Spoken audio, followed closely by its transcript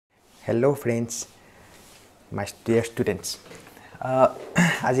Hello friends, my dear students.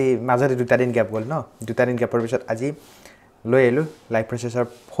 আজি মাজতে দুটা দিন গ্যাপ গ'ল ন দুটা দিন গ্যাপৰ পিছত আজি লৈ আহিলোঁ লাইফ প্ৰচেছৰ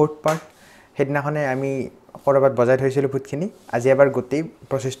ফোৰ্থ পাৰ্ট সেইদিনাখনে আমি কৰবাত বজাই থৈছিলোঁ ফুডখিনি আজি এবাৰ গোটেই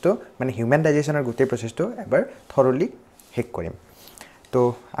প্ৰচেছটো মানে হিউম্যান ডাইজেশ্যনৰ গোটেই প্ৰচেছটো এবাৰ থৰলি শেষ কৰিম তো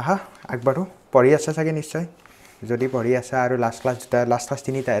আহা আগবাঢ়ো পঢ়ি আছা চাগে নিশ্চয় যদি পঢ়ি আছা আৰু লাষ্ট ক্লাছ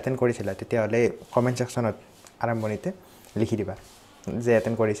তিনিটা এটেণ্ড কৰিছিলা তেতিয়াহ'লে কমেণ্ট ছেকশ্যনত আৰম্ভণিতে লিখি দিবা যে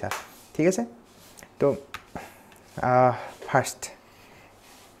এটেণ্ড কৰিছা ঠিক আছে তো ফাৰ্ষ্ট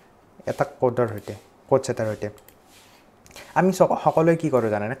এটা কোডৰ সৈতে আমি সকলোৱে কি কৰোঁ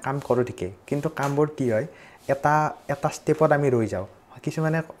জানানে কাম কৰোঁ ঠিকেই কিন্তু কামবোৰ কি হয় এটা ষ্টেপত আমি ৰৈ যাওঁ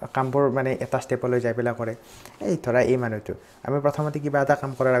কিছুমানে কামবোৰ মানে এটা ষ্টেপলৈ যাই পেলাই কৰে এই ধৰা এই মানুহটো আমি প্ৰথমতে কিবা এটা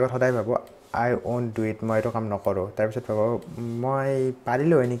কাম কৰাৰ আগত সদায় ভাবোঁ আই ওন্ট ডু ইট মই এইটো কাম নকৰোঁ তাৰপিছত ভাবোঁ মই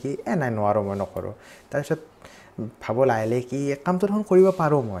পাৰিলোঁ হয় নেকি নাই নোৱাৰোঁ মই নকৰোঁ তাৰপিছত ভাব লাহে কি কামটো দেখোন কৰিব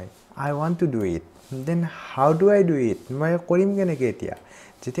পাৰোঁ মই আই want to do it then how do I do it মই কৰিম কেনেকৈ এতিয়া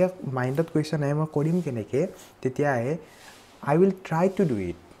যেতিয়া মাইণ্ডত কুৱেশ্যন আহে মই কৰিম কেনেকৈ তেতিয়া আহে আই will try to do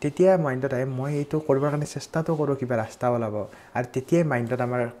it তেতিয়া মাইণ্ডত আহে মই এইটো কৰিবৰ কাৰণে চেষ্টাটো কৰোঁ কিবা ৰাস্তা ওলাব আৰু তেতিয়াই মাইণ্ডত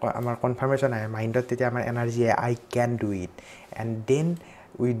আমাৰ কনফাৰ্মেশ্যন আহে মাইণ্ডত তেতিয়া আমাৰ এনাৰ্জি আহে I can do it and then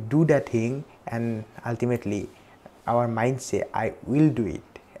we do that thing and ultimately hour mind চে আই will do it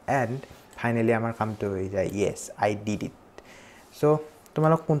and finally আমাৰ কামটো হৈ যায় য়েছ আই ডিড ইট চ'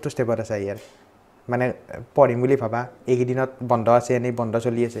 তোমালোক কোনটো ষ্টেপত আছা ইয়াৰ মানে পঢ়িম বুলি ভাবা এইকেইদিনত বন্ধ আছে এনেই বন্ধ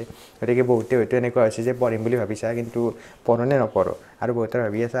চলি আছে গতিকে বহুতে হয়তো এনেকুৱা হৈছে যে পঢ়িম বুলি ভাবিছা কিন্তু পঢ়ো নে নপঢ়ো আৰু বহুতে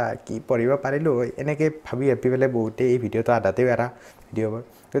ভাবি আছা কি পঢ়িব পাৰিলোঁ হয় এনেকৈ ভাবি পেলাই বহুতে এই ভিডিঅ'টো আধাতেও এৰা ভিডিঅ'বোৰ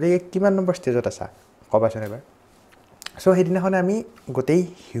গতিকে কিমান নম্বৰ ষ্টেজত আছা ক'বাচোন এবাৰ চ' সেইদিনাখনে আমি গোটেই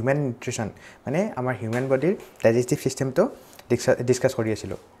হিউমেন নিউট্ৰিশ্যন মানে আমাৰ হিউমেন বডিৰ ডাইজেষ্টিভ ছিষ্টেমটো ডিছকাছ কৰি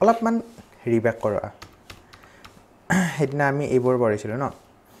আছিলোঁ অলপমান ৰিবেক কৰা সেইদিনা আমি এইবোৰ পঢ়িছিলোঁ ন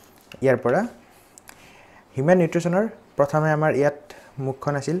ইয়াৰ পৰা হিউমেন নিউট্ৰিশ্যনৰ প্ৰথমে আমাৰ ইয়াত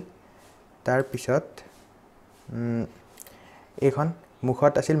মুখখন আছিল তাৰপিছত এইখন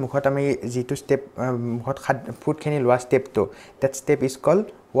মুখত আছিল মুখত আমি যিটো ষ্টেপ মুখত ফুডখিনি লোৱা ষ্টেপটো date step is cold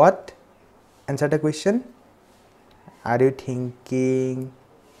what answer the question R U thinking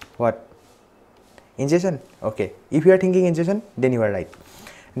what ingestion okay if you are thinking ingestion then you are right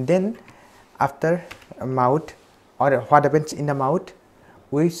then after mouth or what happens in the mouth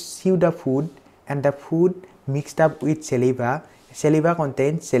we chew the food and the food mixed up with saliva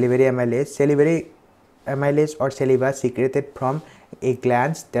contains salivary amylase or saliva secreted from a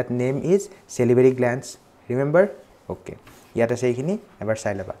gland that name is salivary glands remember okay yata sei khini ebar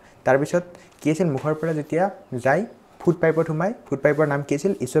sai laba tar bisot ki asil mukhor pora jetia jai food পাইপত সোমাই food পাইপৰ নাম কি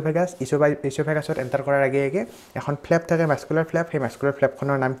আছিল ইছ'ফেগাছত enter কৰাৰ আগে এখন ফ্লেপ থাকে muscular ফ্লেপ সেই মাস্কুলাৰ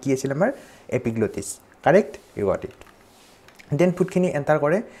ফ্লেপখনৰ নাম কি আছিল আমাৰ epiglottis correct you got it then ফুডখিনি enter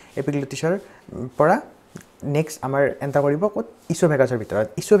কৰে এপিগ্লটিছৰ পৰা নেক্সট আমাৰ এণ্টাৰ কৰিব ক'ত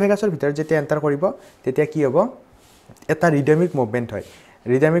ইছ'ফেগাছৰ ভিতৰত যেতিয়া এণ্টাৰ কৰিব তেতিয়া কি হ'ব এটা ৰিডমিক মুভমেণ্ট হয়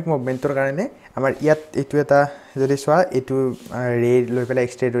ৰিডমিক মুভমেণ্টৰ কাৰণে আমাৰ ইয়াত এইটো এটা যদি চোৱা এইটো ৰে লৈ পেলাই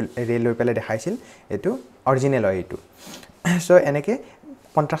এক্সট্ৰে ৰে লৈ পেলাই দেখাইছিল এইটো অৰিজিনেল হয় এইটো চ' এনেকৈ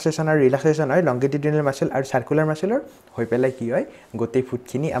কণ্ট্ৰাকশ্যন আৰু ৰিলেক্সেশ্যন হয় লংগিটিউডিনেল মাছল আৰু চাৰ্কুলাৰ মাছলৰ হৈ পেলাই কি হয় গোটেই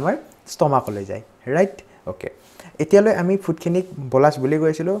ফুডখিনি আমাৰ ষ্টমাকলৈ যায় ৰাইট অ'কে এতিয়ালৈ আমি ফুডখিনিক বলাছ বুলি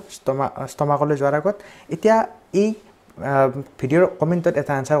কৈছিলোঁ ষ্টমাকলৈ যোৱাৰ আগত এতিয়া এই ভিডিঅ'ৰ কমেণ্টত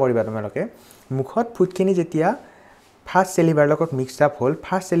এটা আনচাৰ কৰিবা তোমালোকে মুখত ফুডখিনি যেতিয়া ফাৰ্ষ্ট চেলিভাৰ লগত মিক্সড আপ হ'ল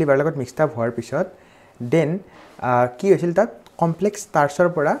হোৱাৰ পিছত দেন কি হৈছিল তাত কমপ্লেক্স ষ্টাৰ্চৰ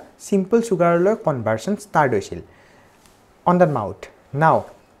পৰা চিম্পল চুগাৰলৈ কনভাৰ্চন ষ্টাৰ্ট হৈছিল on the mouth now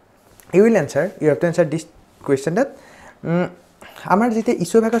you have to answer this question date আমাৰ যেতিয়া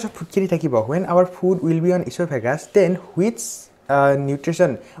ইছ'ফেগাছত ফুডখিনি থাকিব when hour food will be on oesophagus then which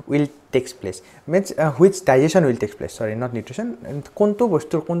nutrition will tax place means which digestion will tax place চৰি not nutrition কোনটো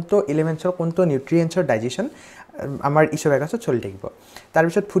বস্তুৰ কোনটো এলিমেণ্টছৰ কোনটো নিউট্ৰিয়েণ্টছৰ digestion আমাৰ ইছ'ফেগাছত চলি থাকিব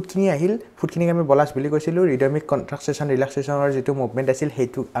তাৰপিছত ফুডখিনি আহিল ফুডখিনিক আমি বলাছ বুলি কৈছিলোঁ ৰিডমিক কণ্ট্ৰাকশ্যন ৰিলেক্সেশ্যনৰ যিটো মুভমেণ্ট আছিল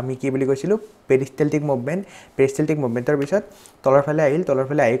সেইটো আমি কি বুলি কৈছিলোঁ পেৰিষ্টেলটিক মুভমেণ্টৰ পিছত তলৰ ফালে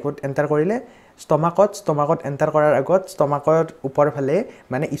আহি ক'ত এণ্টাৰ কৰিলে ষ্টমাকত এণ্টাৰ কৰাৰ আগত ষ্টমাকৰ ওপৰ ফালে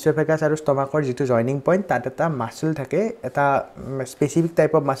মানে ইছ'ফেগাছ আৰু ষ্টমাকৰ যিটো জইনিং পইণ্ট তাত এটা মাছল থাকে এটা স্পেচিফিক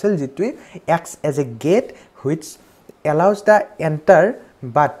টাইপ অফ মাছল যিটোৱে acts as a gate which এলাউজ the enter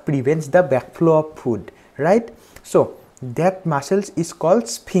but প্ৰিভেণ্টছ the বেকফ্ল' of food right so' date মাছলছ is cold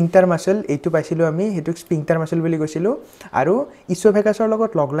স্ফিংটাৰ muscle এইটো পাইছিলোঁ আমি সেইটোক স্ফিংটাৰ মাছল বুলি কৈছিলোঁ আৰু ইছ'ফেগাছৰ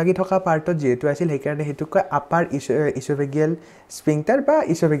লগত লগ লাগি থকা পাৰ্টত যিহেতু আছিল সেইকাৰণে সেইটোক কয় আপাৰ ইছ'ফেগিয়েল স্ফিংটাৰ বা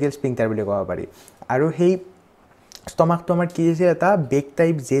ইছ'ফেগিয়েল স্ফিংটাৰ বুলি ক'ব পাৰি আৰু সেই ষ্টমাকটো আমাৰ কি আছিল এটা বেগ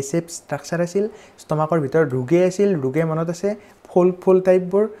টাইপ জে শেপ ষ্ট্ৰাকচাৰ আছিল ষ্টমাকৰ ভিতৰত ৰুগে আছিল ৰুগে মনত আছে ফুল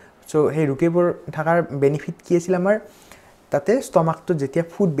টাইপবোৰ সো সেই ৰুকিবোৰ থাকাৰ বেনিফিট কি আছিল আমাৰ তাতে ষ্টমাকটো যেতিয়া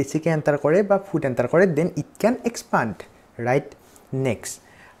ফুড বেছিকৈ এণ্টাৰ কৰে বা ফুড এণ্টাৰ কৰে then it can expand right next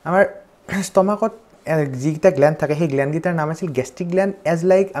আমাৰ ষ্টমাকত যিকেইটা গ্ল্যান্ড থাকে সেই গ্ল্যান্ডকেইটাৰ নাম আছিল গেষ্ট্ৰিক গ্ল্যান্ড এজ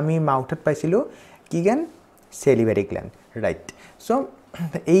লাইক আমি মাউথত পাইছিলোঁ কি গ্ল্যান্ড চেলিভাৰী গ্ল্যান্ড ৰাইট সো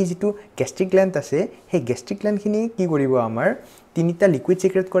এই যেটো গেষ্ট্ৰিক গ্ল্যান্ড আছে সেই গেষ্ট্ৰিক গ্ল্যান্ডখিনি কি কৰিব আমাৰ তিনিটা লিকুইড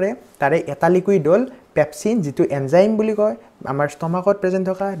সিক্ৰেট কৰে তাৰে এটা লিকুইড হ'ল পেপচিন যেটো এনজাইম বুলি কয় আমাৰ ষ্টমাকত প্ৰেজেন্ট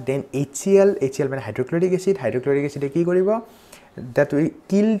থকা দেন HCl মানে হাইড্ৰক্লোৰিক এসিডে কি কৰিব that will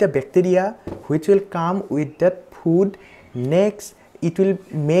kill the bacteria which will come with that food next it will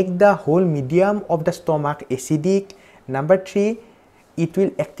make the whole medium of the stomach acidic number 3 it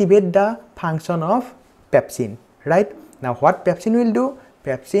will activate the function of pepsin right now what pepsin will do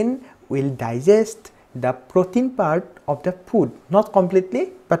pepsin will digest the protein part of the food not completely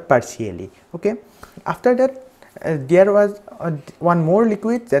but partially okay after that there was one more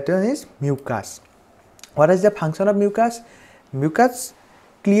liquid that is mucus what is the function of mucus mucus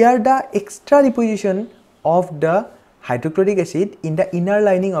clear the extra deposition of the hydrochloric acid in the inner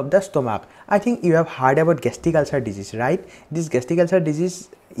lining of the stomach I think you have heard about gastric ulcer disease right this gastric ulcer disease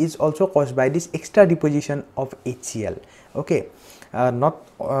is also caused by this extra deposition of HCl okay not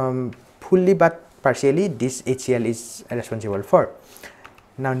fully but partially this HCl is responsible for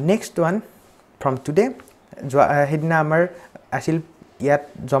now next one from today hedina amar asil yat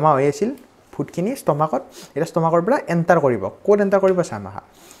jama hoy asil food kini stomachot eta stomachor pura enter koribo code enter koribo samaha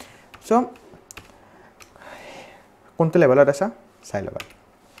so কোনটো লেভেলত আছে চাই লবা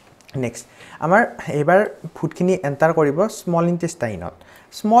next আমাৰ এবাৰ food খিনি enter কৰিব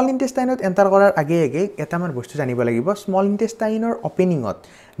small ইন্টেষ্টাইনত enter কৰাৰ আগে এটা আমাৰ বস্তু জানিব লাগিব স্মল ইন্টেষ্টাইনৰ ওপেনিঙত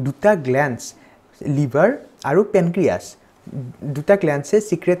দুটা গ্ল্যান্ডছ লিভাৰ আৰু পেনক্ৰিয়াছ দুটা গ্ল্যান্ডছে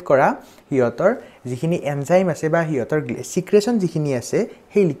সিক্ৰেট কৰা হিয়তৰ যিখিনি এনজাইম আছে বা হিয়তৰ সিক্ৰেশন যিখিনি আছে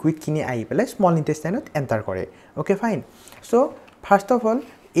সেই লিকুইড খিনি আহি পেলাই স্মল ইন্টেষ্টাইনত এন্টাৰ কৰে okay fine so first of all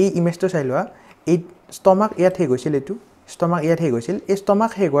এই ইমেজটো চাই লোৱা এই stomach ইয়াত হে গৈছিল এটো stomach ইয়াত হে গৈছিল এই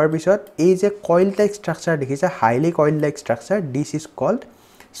stomach হে গোৱাৰ পিছত এই যে কইল টাইপ স্ট্ৰাকচাৰ দেখিছা highly coil like structure this is called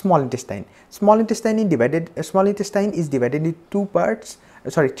small intestine small intestine is divided into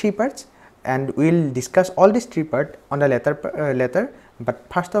three parts and we'll discuss all these three parts on the later but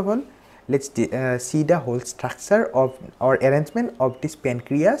first of all let's see the whole structure of or arrangement of this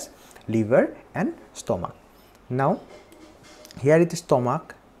pancreas liver and stomach now here it is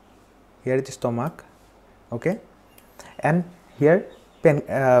stomach okay and here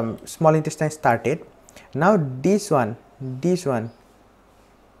small intestine started now this one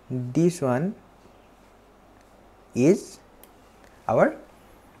is our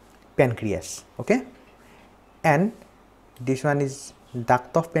pancreas okay and this one is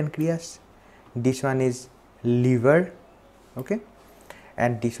duct of pancreas this one is liver okay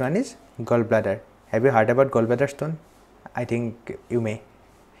and this one is gallbladder have you heard about gallbladder stone I think you may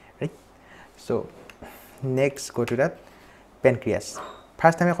right so next go to that pancreas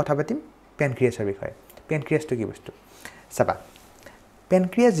first আমি কথা পাতিম pancreasৰ বিষয়ে pancreas to কি বস্তু চাবা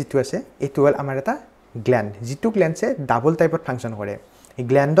pancreas যেটো আছে এটো হল আমাৰ এটা গ্ল্যান্ড যেটো গ্ল্যান্ডছে ডাবল টাইপত ফাংশন কৰে এই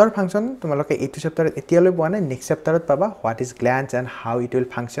গ্ল্যান্ডৰ ফাংশন তোমালোকে এইটো চেপ্টাৰত এতিয়ালৈ পোৱা নাই নেক্সট চেপ্টাৰত পাবা what is glands and how it will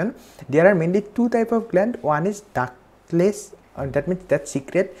function there are mainly two type of gland one is ductless that means that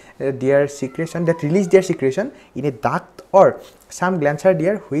secret their secretion that release their secretion in a duct or some glands are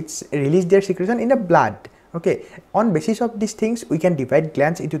there which release their secretion in the blood okay on basis of these things we can divide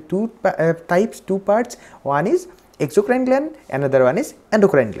glands into two parts one is exocrine gland another one is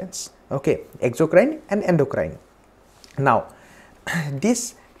endocrine glands okay exocrine and endocrine now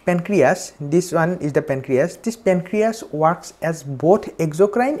this one is the pancreas this pancreas works as both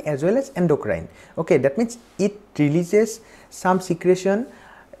exocrine as well as endocrine okay that means it releases some secretion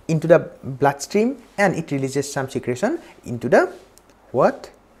into the bloodstream and it releases some secretion into the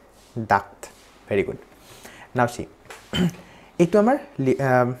what duct very good now see etu amar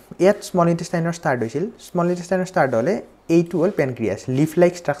yet small intestine start hoisil small intestine start hole eitu hol pancreas leaf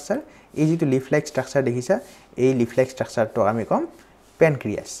like structure ei jitu leaf like structure dekhisa ei leaf like structure to ami kom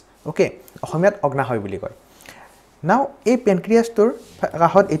pancreas okay ohomyat ognahoy boli koy now ei pancreas tor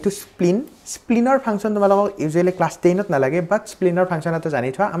kahot etu spleen function tomalok usually class 10 not nalage but spleen function ato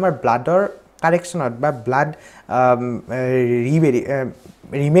jani thwa amar blood or correction ba blood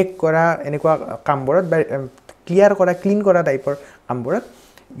remake kora enekwa kamborot ba clear kora clean kora type kamborot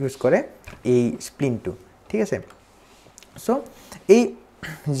use kore ei spleen to ঠিক আছে so এই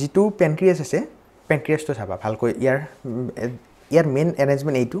যেটো pancreas আছে pancreas to চাবা ভালকৈ ইয়াৰ main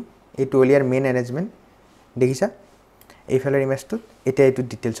অ্যাৰেঞ্জমেন্ট এইটো হল ইয়াৰ main অ্যাৰেঞ্জমেন্ট দেখিছা এইফালৰ ইমেজটো এটা এইটো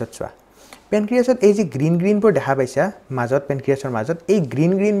ডিটেইলছত চোৱা পেনক্ৰিয়াছত এই যে গ্ৰীণ বোৰ দেখা পাইছা মাজত পেনক্ৰিয়াছৰ মাজত এই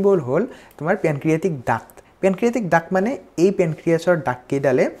গ্ৰীণ বোৰ হ'ল তোমাৰ পেনক্ৰিয়াটিক ডাক্ট পেনক্ৰিয়াটিক ডাক্ট মানে এই পেনক্ৰিয়াছৰ ডাক্ট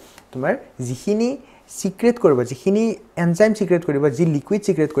কেইডালে তোমাৰ যিখিনি সিক্ৰেট কৰিব যিখিনি এনজাইম সিক্ৰেট কৰিব যি লিকুইড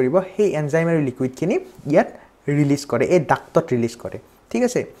সিক্ৰেট কৰিব সেই এনজাইম আৰু লিকুইডখিনি ইয়াত ৰিলিজ কৰে এই ডাক্টত ৰিলিজ কৰে ঠিক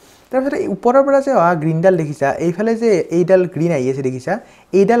আছে তাৰপিছত এই ওপৰৰ পৰা যে গ্ৰীণডাল দেখিছা এইফালে যে এইডাল গ্ৰীণ আহি আছে দেখিছা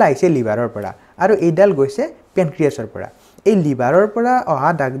এইডাল আহিছে লিভাৰৰ পৰা আৰু এইডাল গৈছে পেনক্ৰিয়াছৰ পৰা এই লিভাৰৰ পৰা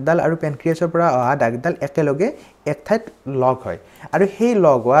অহা ডাকডাল আৰু পেনক্ৰিয়াছৰ পৰা অহা ডাকডাল একেলগে এক ঠাইত লগ হয় আৰু সেই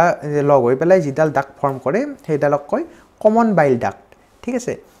লগ হৈ পেলাই যিডাল ডাক ফৰ্ম কৰে সেইডালক কয় কমন বাইল ডাক্ট ঠিক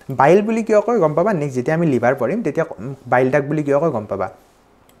আছে বাইল বুলি কিয় কয় গম পাবা নেক্সট যেতিয়া আমি লিভাৰ পঢ়িম তেতিয়া বাইল ডাক্ট বুলি কিয় কয় গম পাবা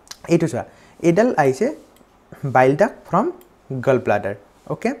এইটো চোৱা এইডাল আহিছে বাইল duct from goal bladder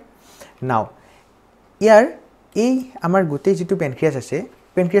okay নাও ইয়াৰ এই আমাৰ গোটেই যিটো পেনক্ৰিয়াছ আছে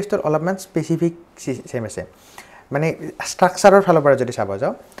পেনক্ৰিয়াছটোৰ অলপমান স্পেচিফিক চিষ্টেম আছে মানে ষ্ট্ৰাকচাৰৰ ফালৰ পৰা যদি চাব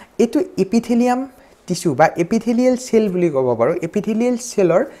যাওঁ এইটো এপিথেলিয়াম টিস্যু বা এপিথেলিয়েল সেল বুলি ক'ব পাৰোঁ এপিথেলিয়েল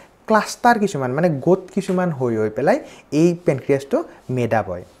সেলৰ ক্লাষ্টাৰ কিছুমান মানে গোট কিছুমান হৈ পেলাই এই পেনক্ৰিয়াছটো মেড আপ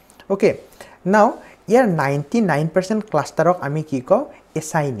হয় ওকে নাও ইয়াৰ 99% ক্লাষ্টাৰক আমি কি কওঁ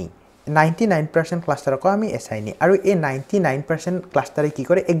এছাইনি 99% ক্লাষ্টাৰক আমি এছাইনি আৰু এই 99% ক্লাষ্টাৰে কি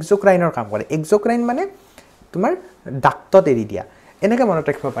কৰে এক্সোক্ৰাইনৰ কাম কৰে এক্সোক্ৰাইন মানে তোমাৰ ডাক্টত এৰি দিয়া এনেকৈ মনত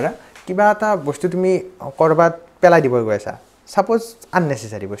ৰাখিব পাৰা কিবা এটা বস্তু তুমি কৰবাত পেলাই দিব গৈ আছা সাপোজ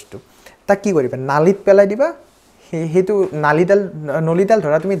আননেসেসাৰি বস্তু তাক কি কৰিবা নালিত পেলাই দিবা হেতু নলিডাল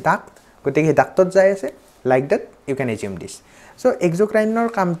ধৰা তুমি ডাক্ট গতিকে ডাক্টত যাই আছে like that U can assume this so এক্সোক্ৰাইনৰ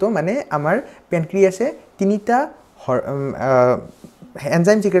কামটো মানে আমাৰ পেনক্ৰিয়াছে তিনিটা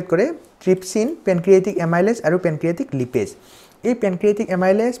এনজাইম সিক্ৰেট কৰে ট্ৰিপসিন পেনক্ৰিয়াটিক এমাইলেজ আৰু পেনক্ৰিয়াটিক লিপেজ এই পেনক্ৰিয়াটিক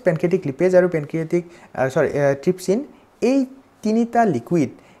এমাইলেজ পেনক্ৰিয়াটিক লিপেজ আৰু পেনক্ৰিয়াটিক ট্ৰিপসিন এই তিনিটা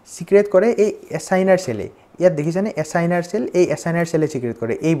লিকুইড সিক্ৰেট কৰে এই এছাইনাৰ সেলে ইয়াত দেখিছানে এছাইনাৰ সেল এই এছাইনাৰ সেলে সিক্ৰেট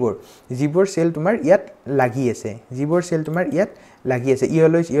কৰে এইবোৰ যিবোৰ সেল তোমাৰ ইয়াত লাগি আছে যিবোৰ সেল তোমাৰ ইয়াত লাগি আছে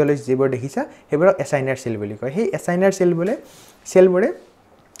ইয়লইজ যিবোৰ দেখিছা সেইবোৰক এছাইনাৰ সেল বুলি কয় সেই এছাইনাৰ সেলবোৰে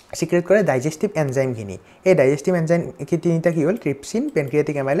সিক্ৰেট কৰে ডাইজেষ্টিভ এনজাইমখিনি এই ডাইজেষ্টিভ এনজাইম কি তিনিটা কি হ'ল ট্ৰিপসিন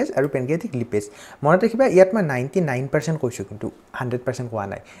পেনক্ৰিয়াটিক এমাইলেজ আৰু পেনক্ৰিয়াটিক লিপেজ মনত ৰাখিবা ইয়াত মই 99% কৈছোঁ কিন্তু 100% কোৱা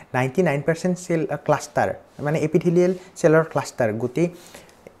নাই 99% সেল ক্লাষ্টাৰ মানে এপিথেলিয়েল সেলৰ ক্লাষ্টাৰ গোটেই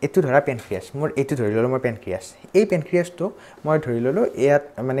এটো ধৰা পেনক্ৰিয়াছ মোৰ এটো ধৰি ললো মই পেনক্ৰিয়াছ এই পেনক্ৰিয়াছটো মই ধৰি ললো ইয়াত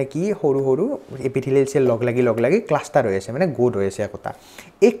মানে কি সৰু এপিথেলিয়েল সেল লগ লাগি ক্লাষ্টাৰ হৈ আছে মানে গোট হৈ আছে একোটা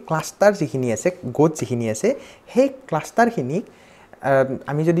এই ক্লাষ্টাৰ যিখিনি আছে গোট যিখিনি আছে সেই ক্লাষ্টাৰখিনিক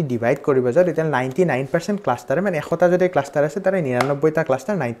আমি যদি ডিভাইড কৰিব যাওঁ তেতিয়া 99% ক্লাষ্টাৰ মানে 100টা যদি ক্লাষ্টাৰ আছে তাৰে 99টা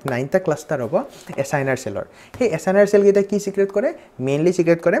ক্লাষ্টাৰ 99টা ক্লাষ্টাৰ হ'ব এছাইনাৰ সেলৰ সেই এছাইনাৰ সেল কেইটা কি সিক্ৰেট কৰে মেইনলি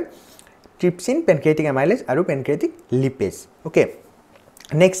সিক্ৰেট কৰে ট্ৰিপসিন পেনক্ৰিয়াটিক এমাইলেজ আৰু পেনক্ৰিয়াটিক লিপেজ ওকে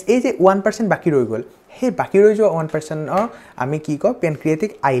নেক্সট এই যে 1% বাকি ৰৈ গ'ল সেই বাকি ৰৈ যোৱা 1% আমি কি কওঁ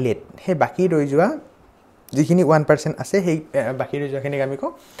পেনক্ৰিয়াটিক আইলেট সেই বাকি ৰৈ যোৱা যিখিনি 1% আছে সেই বাকি ৰৈ যোৱাখিনিক আমি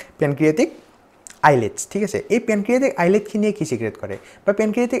কওঁ পেনক্ৰিয়াটিক আইলেটস ঠিক আছে এই পেনক্ৰিয়াটিক আইলেটখিনিয়ে কি সিক্ৰেট কৰে বা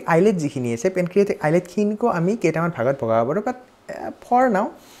পেনক্ৰিয়াটিক আইলেট যিখিনি আছে পেনক্ৰিয়াটিক আইলেটখিনিকো আমি কেইটামান ভাগত ভগাব পাৰোঁ বাট for now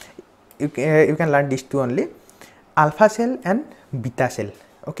you can learn this two only ULFA cell and beta cell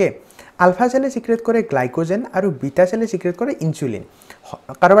okay ULFA সেলে সিক্ৰেট কৰে গ্লাইকোজেন আৰু বিটা সেলে সিক্ৰেট কৰে ইনসুলিন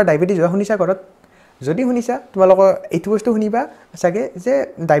কাৰোবাৰ ডায়াবেটিছ হোৱা শুনিছা ঘৰত যদি শুনিছা তোমালোকৰ এইটো বস্তু শুনিবা চাগে যে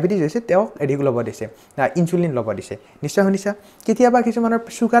ডায়াবেটিছ হৈছে তেওঁক এডিক ল'ব দিছে ইনসুলিন ল'ব দিছে নিশ্চয় শুনিছা কেতিয়াবা কিছুমানৰ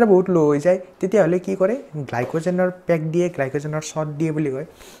সুগাৰ বহুত ল' হৈ যায় তেতিয়াহ'লে কি কৰে গ্লাইকোজেনৰ পেক দিয়ে গ্লাইকোজেনৰ শ্বট দিয়ে বুলি কয়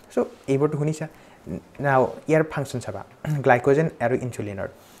চ' এইবোৰটো শুনিছা নাও ইয়াৰ ফাংচন চাবা গ্লাইকোজেন আৰু ইনসুলিনৰ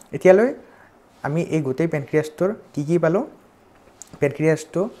এতিয়ালৈ আমি এই গোটেই পেনক্ৰিয়াছটোৰ কি পালোঁ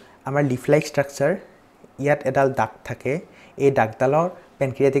পেনক্ৰিয়াছটো আমাৰ লিফ লাইক ষ্ট্ৰাকচাৰ ইয়াত এডাল ডাক থাকে এই ডাকডালৰ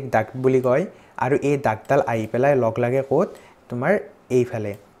পেনক্ৰিয়াটিক ডাক্ট বুলি কয় আৰু এই ডাকডাল আহি পেলাই লগ লাগে ক'ত তোমাৰ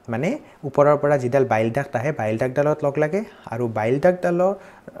এইফালে মানে ওপৰৰ পৰা যিডাল বাইল ডাক্ট আহে বাইল ডাক্টডালত লগ লাগে আৰু বাইল ডাক্টডালৰ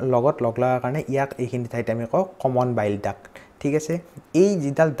লগত লগ লগাৰ কাৰণে ইয়াক এইখিনি ঠাইত আমি কওঁ কমন বাইল ডাক্ট ঠিক আছে এই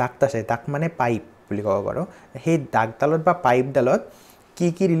যিডাল ডাক্ট আছে ডাক্ট মানে পাইপ বুলি ক'ব পাৰোঁ সেই ডাকডালত বা পাইপডালত কি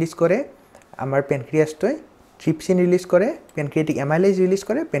ৰিলিজ কৰে আমাৰ পেনক্ৰিয়াছটোৱে ট্ৰিপসিন ৰিলিজ কৰে পেনক্ৰিয়াটিক এমাইলেজ ৰিলিজ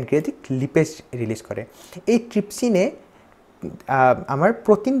কৰে পেনক্ৰিয়াটিক লিপেজ ৰিলিজ কৰে এই ট্ৰিপসিনে আমাৰ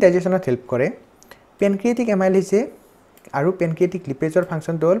প্ৰটিন ডাইজেশ্যনত হেল্প কৰে পেনক্ৰিয়াটিক এমাইলেজে আৰু পেনক্ৰিয়াটিক লিপেজৰ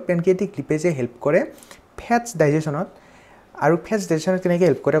ফাংচনটো হ'ল পেনক্ৰিয়াটিক লিপেজে হেল্প কৰে ফেটছ ডাইজেশ্যনত আৰু ফেটছ ডাইজেশ্যনত কেনেকৈ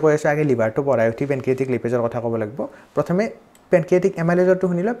হেল্প কৰে কৈ আছোঁ আগে লিভাৰটো পঢ়াই উঠি পেনক্ৰিয়াটিক লিপেজৰ কথা ক'ব লাগিব প্ৰথমে পেনক্ৰিয়াটিক এমাইলেজৰটো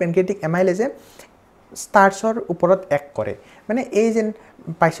শুনিলোঁ পেনক্ৰিয়াটিক এমাইলেজে ষ্টাৰ্চৰ ওপৰত এক কৰে মানে এই যেন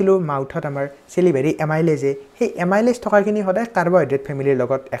পাইছিলোঁ মাউথত আমাৰ চেলিভেৰী এমাইলেজে সেই এমাইলেজ থকাখিনি সদায় কাৰ্বহাইড্ৰেট ফেমিলিৰ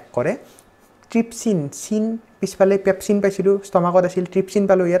লগত এক কৰে ট্ৰিপসিন পিছফালে পেপচিন পাইছিলোঁ ষ্টমাকত আছিল ট্ৰিপসিন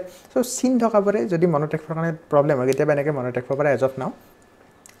পালোঁ ইয়াত চ' চিন থকাবোৰে যদি মনত ৰাখিবৰ কাৰণে প্ৰব্লেম হয় কেতিয়াবা এনেকৈ মনত ৰাখিব পাৰে এজ অফ নাও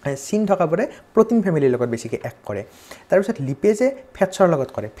চিন থকাবোৰে প্ৰটিন ফেমিলিৰ লগত বেছিকৈ এক কৰে তাৰপিছত লিপেজে ফেটছৰ লগত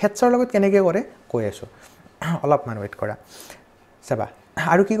কৰে ফেটছৰ লগত কেনেকৈ কৰে কৈ আছোঁ অলপমান ৱেইট কৰা চাবা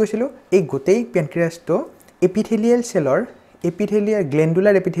আৰু কি কৈছিলোঁ এই গোটেই পেনক্ৰিয়াছটো এপিথেলিয়েল চেলৰ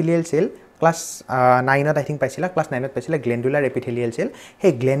গ্লেণ্ডুলাৰ এপিথেলিয়েল চেল ক্লাছ 9ত আই থিংক পাইছিলা ক্লাছ 9ত পাইছিলা গ্লেণ্ডুলাৰ এপিথেলিয়েল চেল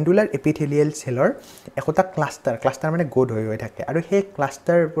সেই গ্লেণ্ডুলাৰ এপিথেলিয়েল চেলৰ একোটা ক্লাষ্টাৰ মানে গোড হৈ থাকে আৰু সেই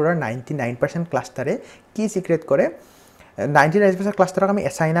ক্লাষ্টাৰবোৰৰ 99% ক্লাষ্টাৰে কি চিক্ৰেট কৰে 99% ক্লাষ্টাৰক আমি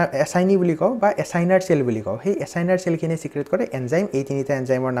এছাইনি বুলি কওঁ বা এছাইনাৰ চেল বুলি কওঁ সেই এছাইনাৰ চেলখিনি চিক্ৰেট কৰে এনজাইম এই তিনিটা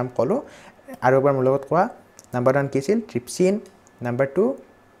এনজাইমৰ নাম ক'লোঁ আৰু এবাৰ মোৰ লগত কোৱা নাম্বাৰ 1 কি আছিল trypsin number 2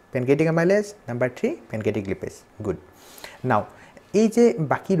 পেনকেটিক amylase number 3 পেনকেটিক LePage good now এই যে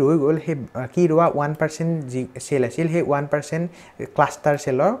বাকি ৰৈ গ'ল সেই বাকি ৰোৱা 1% যি চেল আছিল সেই 1% ক্লাষ্টাৰ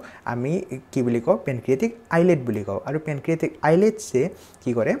চেলৰ আমি কি বুলি কওঁ পেনক্ৰিয়েটিক আইলেট বুলি কওঁ আৰু পেনক্ৰিয়েটিক আইলেটছে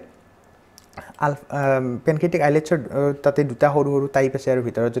কি কৰে পেনক্ৰিয়েটিক আইলেটছৰ তাতে দুটা সৰু সৰু টাইপ আছে আৰু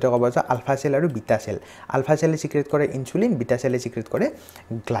ভিতৰত যদি ক'ব যাওঁ আলফা চেল আৰু বিটা চেল আলফা চেলে চিক্ৰেট কৰে ইনচুলিন বিটা চেলে চিক্ৰেট কৰে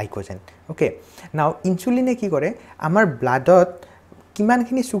গ্লাইকোজেন ওকে নাও ইনচুলিনে কি কৰে আমাৰ ব্লাডত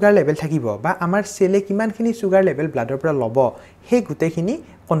কিমানখিনি সুগাৰ লেভেল থাকিব বা আমাৰ চেলে কিমানখিনি সুগাৰ লেভেল ব্লাডৰ পৰা ল'ব সেই গোটেইখিনি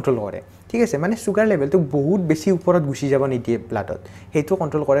কণ্ট্ৰল কৰে ঠিক আছে মানে সুগাৰ লেভেলটো বহুত বেছি ওপৰত গুচি যাব নিদিয়ে ব্লাডত সেইটো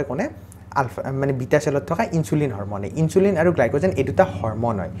কণ্ট্ৰল কৰে কোনে আলফা মানে বিটা চেলত থকা ইনচুলিন হৰমনে ইনচুলিন আৰু গ্লাইকোজেন এই দুটা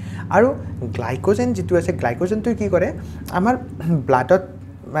হৰমন হয় আৰু গ্লাইকোজেন যিটো আছে গ্লাইকোজেনটো কি কৰে আমাৰ ব্লাডত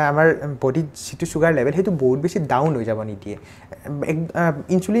আমাৰ বডিত যিটো সুগাৰ লেভেল সেইটো বহুত বেছি ডাউন হৈ যাব নিদিয়ে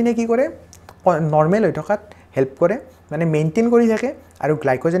ইনচুলিনে কি কৰে নৰ্মেল হৈ থকাত হেল্প কৰে মানে মেইনটেইন কৰি থাকে আৰু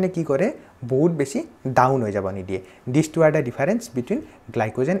গ্লাইকোজেনে কি কৰে বহুত বেছি ডাউন হৈ যাব নিদিয়ে দিছ to are the difference between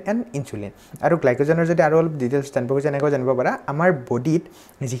glycogen and insulin আৰু গ্লাইকোজেনৰ যদি আৰু অলপ ডিটেইলছ জানিব খোজা এনেকৈ জানিব পাৰা আমাৰ বডিত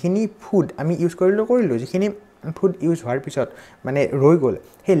যিখিনি ফুড আমি ইউজ কৰিলোঁ যিখিনি ফুড ইউজ হোৱাৰ পিছত মানে ৰৈ গ'ল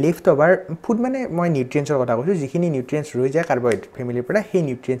সেই লেফ্ট অভাৰ ফুড মানে মই নিউট্ৰিয়েণ্টছৰ কথা কৈছোঁ যিখিনি নিউট্ৰিয়েণ্টছ ৰৈ যায় কাৰ্বহাইড্ৰেট ফেমিলিৰ পৰা সেই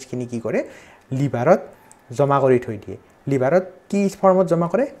নিউট্ৰিয়েণ্টছখিনি কি কৰে লিভাৰত জমা কৰি থৈ দিয়ে লিভাৰত কি ফৰ্মত জমা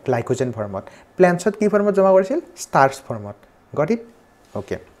কৰে গ্লাইকোজেন ফৰ্মত প্লেন্টছত কি ফৰ্মত জমা কৰিছিল ষ্টাৰ্চ ফৰ্মত got it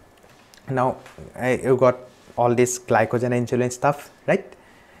okay now you got all this glycogen insulin staff right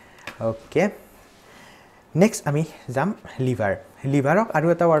okay next আমি যাম লিভাৰক আৰু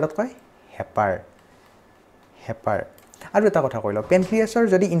এটা ৱাৰ্ডত কয় হেপাৰ আৰু এটা কথা কৈ লওঁ পেনক্ৰিয়াছৰ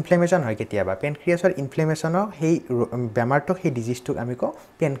যদি ইনফ্লেমেশ্যন হয় কেতিয়াবা পেনক্ৰিয়াছৰ ইনফ্লেমেশ্যনক সেই বেমাৰটোক সেই ডিজিজটোক আমি কওঁ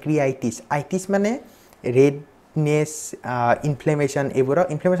পেনক্ৰিয়াইটিছ মানে ৰেডনেছ ইনফ্লেমেশ্যন এইবোৰক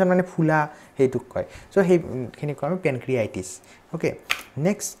ইনফ্লেমেশ্যন মানে ফুলা সেইটোক কয় চ' সেইখিনি কওঁ আমি পেনক্ৰিয়াইটিছ অ'কে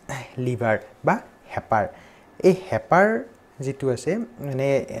নেক্সট লিভাৰ বা হেপাৰ এই হেপাৰ যিটো আছে মানে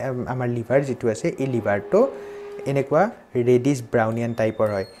আমাৰ লিভাৰ যিটো আছে এই লিভাৰটো এনেকুৱা ৰেডিছ ব্ৰাউনিয়ান টাইপৰ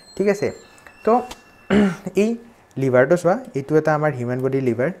হয় ঠিক আছে তো এই লিভাৰটো চোৱা এইটো এটা আমাৰ হিউমেন বডিৰ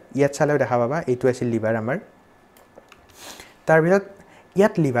লিভাৰ ইয়াত চালেও দেখা পাবা এইটো আছিল লিভাৰ আমাৰ তাৰপিছত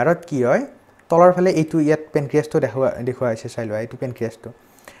ইয়াত লিভাৰত কি হয় তলৰ ফালে এইটো ইয়াত পেনক্ৰিয়াছটো দেখুওৱা হৈছে চাই লোৱা এইটো পেনক্ৰিয়াছটো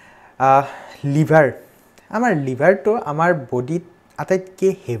লিভাৰ আমাৰ লিভাৰটো আমাৰ বডিত আটাইতকৈ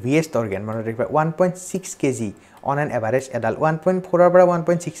হেভিয়েষ্ট অৰ্গেন মনত ৰাখিবা 1.6 KG on an average adult 1.4ৰ পৰা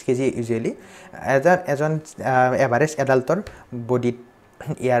 1.6 কেজি ইউজুৱেলি এজন এভাৰেজ এডাল্টৰ বডিত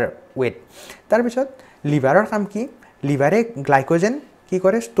ইয়াৰ ৱেইট তাৰপিছত লিভাৰৰ কাম কি লিভাৰে গ্লাইকোজেন কি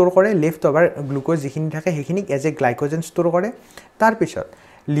কৰে ষ্ট'ৰ কৰে লেফ্ট অভাৰ গ্লুক'জ যিখিনি থাকে সেইখিনিক এজ এ গ্লাইকোজেন ষ্ট'ৰ কৰে তাৰপিছত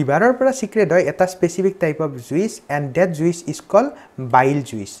লিভাৰৰ পৰা চিক্ৰেট হয় এটা specific type of juice and date juice is call bile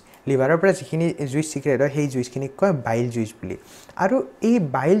juice লিভাৰৰ পৰা যিখিনি জুইচ চিক্ৰেট হয় সেই জুইচখিনিক কয় বাইল জুইচ বুলি আৰু এই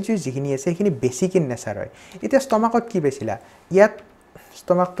বাইল জুইচ যিখিনি আছে সেইখিনি বেছিক ইন নেচাৰ হয় এতিয়া ষ্টমাকত কি পাইছিলা ইয়াত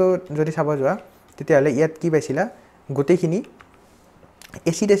ষ্টমাকটো যদি চাব যোৱা তেতিয়াহ'লে ইয়াত কি পাইছিলা গোটেইখিনি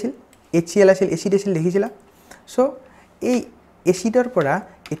এচিড আছিল HCl আছিল এচিড আছিল দেখিছিলা চ' এই এচিডৰ পৰা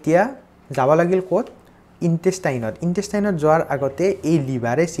এতিয়া যাব লাগিল ক'ত ইণ্টেষ্টাইনত যোৱাৰ আগতে এই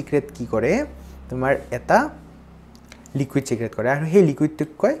লিভাৰে চিক্ৰেট কি কৰে তোমাৰ এটা লিকুইড চিক্ৰেট কৰে আৰু সেই লিকুইডটোক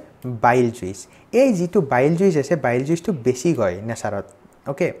কয় বাইল জুইচ এই যিটো বাইল জুইচ আছে বাইল জুইচটো বেছিক হয় নেচাৰত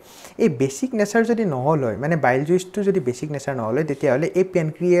ওকে এই বেছিক নেচাৰ যদি নহ'ল হয় মানে বাইল জুইচটো যদি বেছিক নেচাৰ নহ'ল হয় তেতিয়াহ'লে এই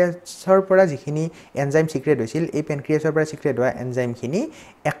পেনক্ৰিয়াছৰ পৰা যিখিনি এনজাইম চিক্ৰেট হৈছিল এই পেনক্ৰিয়াছৰ পৰা চিক্ৰেট হোৱা এনজাইমখিনি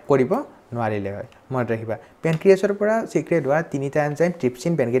এক কৰিব নোৱাৰিলে হয় মনত ৰাখিবা পেনক্ৰিয়াছৰ পৰা চিক্ৰেট হোৱা তিনিটা এনজাইম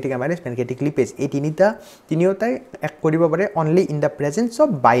ট্ৰিপচিন পেনকেটিক এমাইলেজ পেনকেটিক লিপেজ এই তিনিওটাই এক কৰিব পাৰে only in the presence of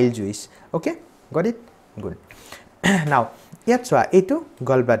bile juice okay got it good now ইয়াত চোৱা এইটো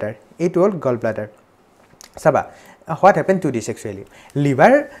গল ব্লাডাৰ এইটো হ'ল গল ব্লাডাৰ চাবা what happened to this actually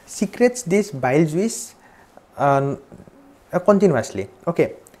liver secretes this bile juice continuously okay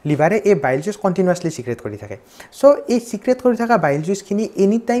লিভাৰে এই বাইল জুইচ কণ্টিনিউৱাছলি চিক্ৰেট কৰি থাকে চ' এই চিক্ৰেট কৰি থকা বাইল জুইচখিনি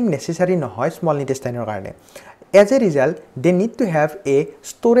এনি টাইম নেচেচাৰী নহয় স্মল ইণ্টেষ্টাইনৰ কাৰণে as a result they need to have a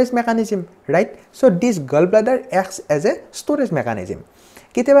storage mechanism right so' this goal bladder acts as a storage mechanism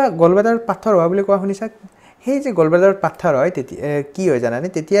কেতিয়াবা গলব্লাডাৰত পাথৰ হোৱা বুলি কোৱা শুনিছা সেই যে গলব্লাডাৰত পাথৰ হয় তেতিয়া কি হয় জানানে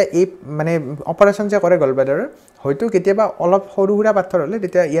তেতিয়া এই মানে অপাৰেশ্যন যে কৰে গলব্লাডাৰৰ হয়তো কেতিয়াবা অলপ সৰু সুৰা পাথৰ হ'লে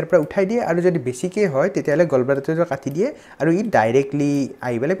তেতিয়া ইয়াৰ পৰা উঠাই দিয়ে আৰু যদি বেছিকৈ হয় তেতিয়াহ'লে গলব্লাডাৰটো কাটি দিয়ে আৰু ই ডাইৰেক্টলি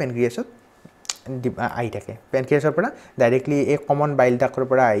আহি পেলাই পেনক্ৰিয়াছত আহি থাকে পেনক্ৰিয়াছৰ পৰা ডাইৰেক্টলি এই কমন বাইল ডাক্টৰ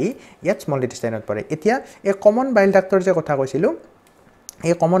পৰা আহি ইয়াত স্মল ইণ্টেষ্টাইনত পৰে এতিয়া এই কমন বাইল ডাক্টৰ যে কথা কৈছিলোঁ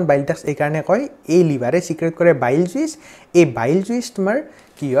এই কমন বাইল ডাক্ট এইকাৰণে কয় এই লিভাৰে চিক্ৰেট কৰে বাইল জুইচ এই বাইল জুইচ তোমাৰ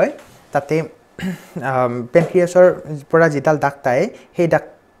কি হয় তাতে পেনক্ৰিয়াছৰ পৰা যিডাল ডাক্ট আহে সেই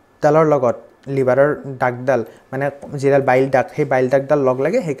ডাক্টডালৰ লগত লিভাৰৰ ডাক্টডাল মানে যিডাল বাইল ডাক্ট সেই বাইল ডাক্টডাল লগ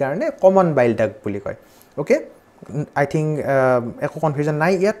লাগে সেইকাৰণে কমন বাইল ডাক্ট বুলি কয় অ'কে আই থিংক একো কনফিউজন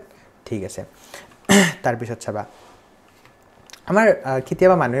নাই ইয়াত ঠিক আছে তাৰপিছত চাবা আমাৰ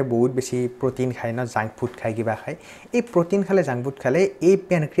কেতিয়াবা মানুহে বহুত বেছি প্ৰটিন খায় ন জাংক ফুড খায় কিবা খায় এই প্ৰটিন খালে জাংক ফুড খালে এই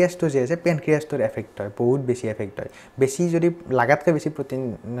পেনক্ৰিয়াছটো যে আছে পেনক্ৰিয়াছটোৰ এফেক্ট হয় বহুত বেছি এফেক্ট হয় বেছি যদি লাগাতকৈ বেছি প্ৰটিন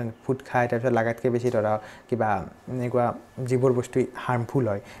ফুড খায় তাৰপিছত লাগাতকৈ বেছি ধৰা কিবা এনেকুৱা যিবোৰ বস্তু হাৰ্মফুল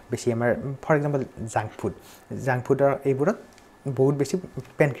হয় বেছি আমাৰ ফৰ এক্সাম্পল জাংক ফুডৰ এইবোৰত বহুত বেছি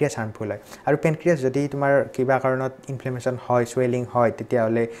পেনক্ৰিয়াছ হাৰ্মফুল হয় আৰু পেনক্ৰিয়াছ যদি তোমাৰ কিবা কাৰণত ইনফ্লেমেশ্যন হয় চুৱেলিং হয়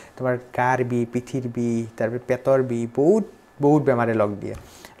তেতিয়াহ'লে তোমাৰ গাৰ বিষ পিঠিৰ বিষ তাৰপিছত পেটৰ বিষ বহুত বেমাৰে লগ দিয়ে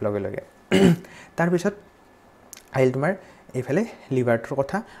লগে লগে তাৰপিছত আহিল তোমাৰ এইফালে লিভাৰটোৰ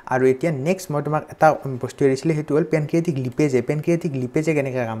কথা আৰু এতিয়া নেক্সট মই তোমাক এটা বস্তু এৰিছিলোঁ সেইটো হ'ল পেনক্ৰিয়েটিক লিপেজে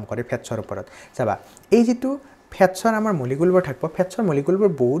কেনেকৈ কাম কৰে ফেটছৰ ওপৰত চাবা এই যিটো ফেটছৰ আমাৰ মলিকুলবোৰ থাকিব ফেটছৰ মলিকুলবোৰ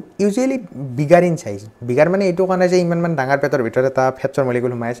বহুত usually bigger in size bigger মানে এইটো কাৰণে যে ইমান ডাঙৰ পেটৰ ভিতৰত এটা ফেটছৰ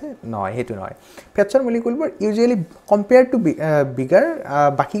মলিকুল সোমাই আছে নহয় সেইটো নহয় ফেটছৰ মলিকুলবোৰ ইউজুৱেলি কম্পেয়াৰ টু বিগাৰ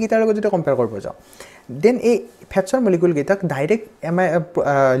বাকীকেইটাৰ লগত যদি কম্পেয়াৰ কৰিব যাওঁ দেন এই ফেটছৰ মলিকুলকেইটাক ডাইৰেক্ট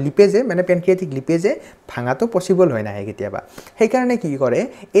লিপেজে মানে পেনক্ৰিয়েটিক লিপেজে ভাঙাটো পচিবল হয় নাহে কেতিয়াবা সেইকাৰণে কি কৰে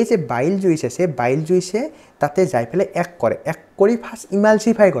এই যে বাইল জুইচ আছে বাইল জুইচে তাতে যাই পেলাই এক কৰি ফাৰ্ষ্ট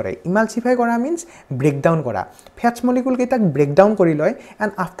ইমালচিফাই কৰা মিনছ ব্ৰেকডাউন কৰা ফেটছ মলিকুলকেইটাক ব্ৰেকডাউন কৰি লয়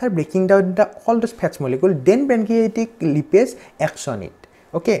and after breaking down the all দছ fates molecule then pancreatic LePage action it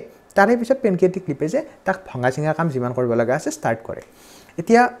okay তাৰে পিছত পেনক্ৰিয়েটিক লিপেজে তাক ভঙা চিঙা কাম যিমান কৰিব লগা আছে ষ্টাৰ্ট কৰে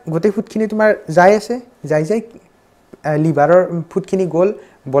এতিয়া গোটেই ফুডখিনি তোমাৰ যাই লিভাৰৰ ফুডখিনি গ'ল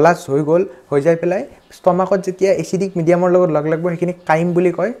বলাছ হৈ যাই পেলাই ষ্টমাকত যেতিয়া এচিডিক মিডিয়ামৰ লগত লগ লাগিব সেইখিনি কাইম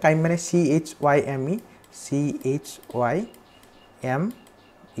বুলি কয় কাইম মানে CHYME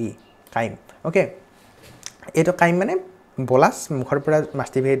কাইম অ'কে এইটো কাইম মানে বলাছ মুখৰ পৰা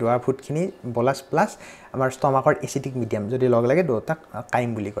মাষ্টিফাইড হোৱা ফুডখিনি বলাছ প্লাছ আমাৰ ষ্টমাকৰ এচিডিক মিডিয়াম যদি লগ লাগে দুটাক কাইম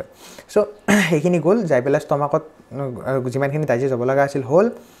বুলি কয় চ' সেইখিনি গ'ল যাই পেলাই ষ্টমাকত যিমানখিনি ডাইজেষ্ট হ'ব লগা আছিল হ'ল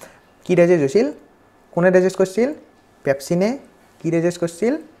কি ডাইজেষ্ট হৈছিল কোনে ডাইজেষ্ট কৰিছিল পেপচিনে কি ডাইজেষ্ট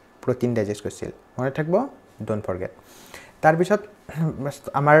কৰিছিল প্ৰটিন ডাইজেষ্ট কৰিছিল মনত থাকিব ডোণ্ট ফৰগেট তাৰপিছত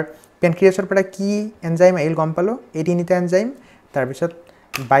আমাৰ পেনক্ৰিয়াছৰ পৰা কি এনজাইম আহিল গম পালোঁ এই তিনিটা এনজাইম তাৰপিছত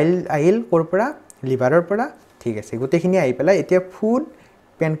বাইল আহিল ক'ৰ পৰা লিভাৰৰ পৰা ঠিক আছে গোটেইখিনি আহি পেলাই এতিয়া ফুড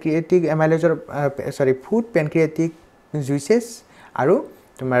পেনক্ৰিয়েটিক জুইচেছ আৰু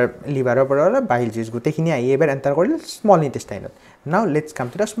তোমাৰ লিভাৰৰ পৰা বাইল জুইচ গোটেইখিনি আহি এবাৰ এণ্টাৰ কৰিল স্মল ইণ্টেষ্টাইনত নাও let's come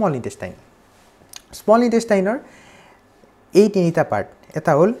to the small ইণ্টেষ্টাইনৰ এই তিনিটা পাৰ্ট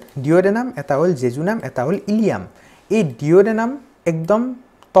এটা হ'ল ডিঅ'ডেনাম এটা হ'ল জেজুনাম এটা হ'ল ইলিয়াম এই ডিঅ'ডেনাম একদম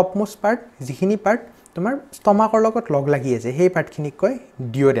টপমোষ্ট পাৰ্ট যিখিনি পাৰ্ট তোমাৰ ষ্টমাকৰ লগত লগ লাগি আছে সেই পাৰ্টখিনিক কয়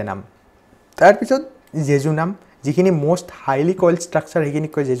ডিঅ'ডেনাম তাৰপিছত জেজুনাম যিখিনি মষ্ট হাইলি কইল ষ্ট্ৰাকচাৰ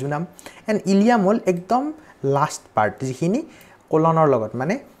সেইখিনিক কয় জেজুনাম এণ্ড ইলিয়াম হ'ল একদম লাষ্ট পাৰ্ট যিখিনি কোলনৰ লগত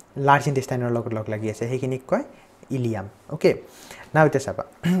মানে লাৰ্জ ইণ্টেষ্টাইনৰ লগত লগ লাগি আছে সেইখিনিক কয় ইলিয়াম অ'কে নাও এতিয়া চাবা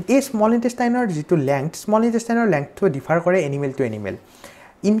এই স্মল ইণ্টেষ্টাইনৰ যিটো লেংথটো ডিফাৰ কৰে animal two animal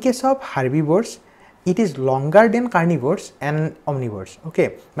in cash of হাৰ্বিভৰ্ছ it is longer then কাৰ্নিভৰ্ছ and অমনিভৰ্ছ okay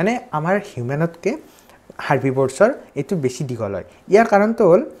মানে আমাৰ হিউমেনতকৈ হাৰ্বিভৰ্ছৰ এইটো বেছি দীঘল হয় ইয়াৰ কাৰণটো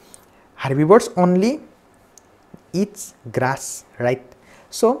হ'ল হাৰ্বিভৰ্ছ only it's grass right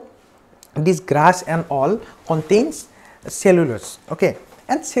so' this grass and all contains cellulose okay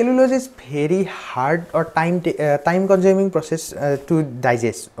and cellulose is very hard or time consuming process to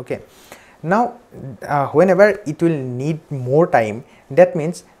digest okay now whenever it will need more time that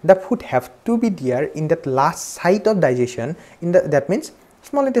means the food have to be there in that last site of digestion that means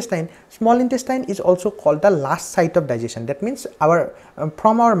small intestine is also called the last site of digestion that means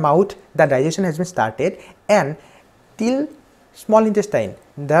from our mouth the digestion has been started and till small intestine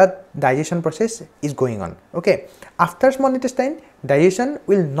the digestion process is going on okay after small intestine digestion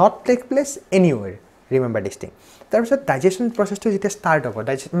will not take place anywhere remember this thing তাৰপিছত digestion process to যেতিয়া start হ'ব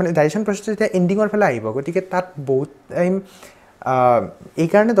digestion process যেতিয়া endingৰ ফালে আহিব গতিকে তাত বহুত time এই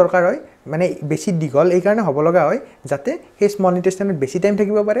কাৰণে দৰকাৰ হয় মানে বেছি দীঘল এই কাৰণে হ'ব লগা হয় যাতে সেই স্মল ইণ্টেষ্টাইনত বেছি টাইম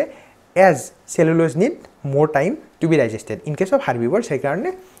থাকিব পাৰে as cellulose need more time to be digested. In case of herbivores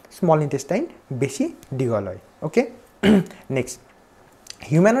সেইকাৰণে small intestine বেছি দীঘল হয় okay next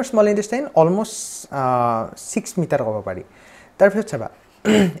human or small intestine almost 6 metre ক'ব পাৰি তাৰপিছত চাবা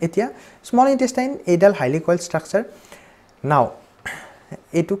এতিয়া small intestine এইডাল highly coiled structure now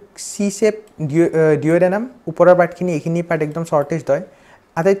এটু C shape duodenum ওপৰৰ পাৰ্টখিনি এইখিনি পাৰ্ট একদম shortest হয়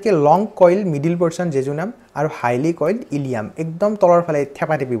আটাইতকে লং কইল মিডল পোৰশন জেজুনাম আৰু হাইলি কইল ইলিয়াম একদম তলৰ ফালে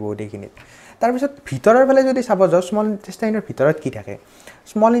থেপা থেপি বহুত এইখিনিত তাৰপিছত ভিতৰৰ ফালে যদি চাব যাও স্মল ইন্টেষ্টাইনৰ ভিতৰত কি থাকে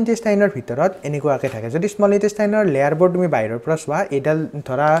স্মল ইন্টেষ্টাইনৰ ভিতৰত এনেকুৱাকে থাকে যদি স্মল ইন্টেষ্টাইনৰ লেয়াৰবোৰ তুমি বাহিৰৰ পৰা চোৱা এডাল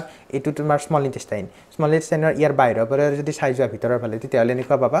ধৰা এটু তোমাৰ স্মল ইন্টেষ্টাইনৰ ইয়াৰ বাহিৰৰ পৰা যদি চাই যোৱা ভিতৰৰ ফালে তেতিয়াহলে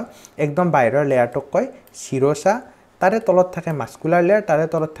এনেকুৱা পাবা একদম বাহিৰৰ লেয়াৰটোক কয় সিৰসা তাৰে তলত থাকে মাস্কুলাৰ লেয়াৰ তাৰে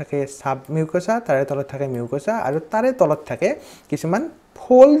তলত থাকে সাব মিউকোসা তাৰে তলত থাকে মিউকোসা আৰু তাৰে তলত থাকে কিছুমান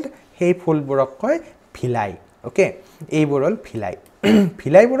fold hey foldবোৰক কয় ভিলাই ওকে এইবোৰল ভিলাই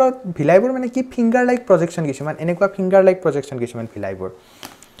ভিলাইবোৰ মানে কি ফিংগাৰ লাইক প্ৰজেকশন কিছুমান এনেকুৱা ফিংগাৰ লাইক প্ৰজেকশন কিছুমান ভিলাইবোৰ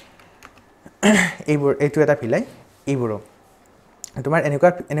এইবোৰ এইটো এটা ভিলাই এইবোৰ তোমাৰ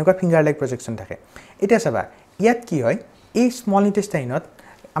এনেকুৱা ফিংগাৰ লাইক প্ৰজেকশন থাকে এটা চাবা ইয়াত কি হয় এই স্মল ইন্টেষ্টাইনত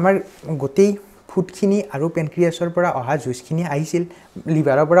আমাৰ গোটেই ফুডখিনি আৰু পেনক্ৰিয়াছৰ পৰা অহা জুইচখিনি আহিছিল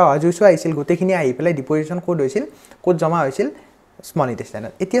লিভাৰৰ পৰা অহা জুইচো আহিছিল গোটেইখিনি আহি পেলাই ডিপোজিশন কোড হৈছিল কোড জমা হৈছিল স্মল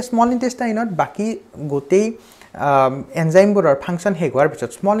ইন্টেষ্টাইনত এতিয়া স্মল ইন্টেষ্টাইনত বাকি গোটেই এনজাইমবোৰৰ ফাংচন শেষ হোৱাৰ পিছত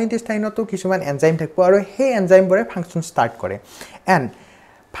স্মল ইন্টেষ্টাইনতো কিছুমান এনজাইম থাকিব আৰু সেই এনজাইমবোৰে ফাংচন ষ্টাৰ্ট কৰে and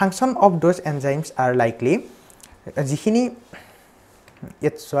function of those enzymes R likely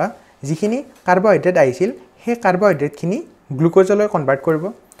যিখিনি কাৰ্বহাইড্ৰেট আহিছিল সেই কাৰ্বহাইড্ৰেটখিনি গ্লুকোজলৈ কনভাৰ্ট কৰিব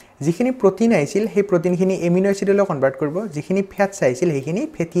যিখিনি প্ৰটিন আহিছিল সেই প্ৰটিনখিনি এমিনো এচিডলৈ কনভাৰ্ট কৰিব যিখিনি ফ্যাটছ আহিছিল সেইখিনি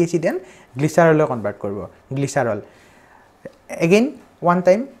ফেটি এচিড এণ্ড গ্লিচাৰললৈ কনভাৰ্ট কৰিব glycerol again one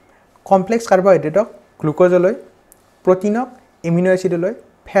time complex carbohydrate glucose protein amino acid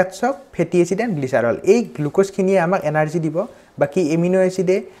fats fatty acid and glycerol ei glucose khini amak energy dibo baki amino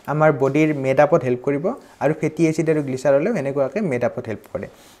acid amar body made up help koribo aru fatty acid aru glycerol eneko ake made up help kore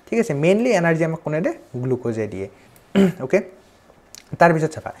thik ase mainly energy amak kone de glucose diye okay tar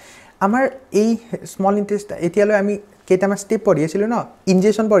bisot chapa amar ei small intestine etialo ami ketama step pori asilu no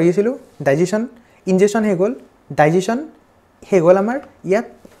ingestion pori asilu digestion ingestion he gol digestion হে গল আমাৰ ইয়াত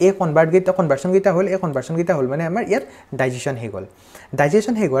এ conversion গিতা হল মানে আমাৰ ইয়াত digestion হে গল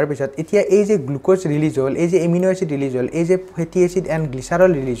digestion হে হোৱাৰ পিছত এতিয়া এই যে গ্লুকোজ ৰিলিজ হল এই যে এমিনো এসিড ৰিলিজ হল এই যে ফেটি এসিড এণ্ড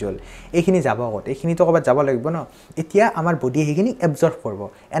গ্লিচাৰল ৰিলিজ হল এইখিনি যাব কত এইখিনি তো কবাত যাব লাগিব ন এতিয়া আমাৰ বডি হেখিনি এবজৰ্ব কৰিব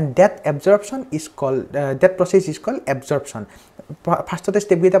and that এবজৰ্পশন is call that process is কল এবজৰ্পশন ফাৰ্ষ্টতে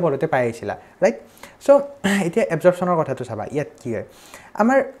স্টেপ গিতা পৰতে পাই আহিছিলা ৰাইট সো এতিয়া এবজৰ্পশনৰ কথাটো চাবা ইয়াত কি হয়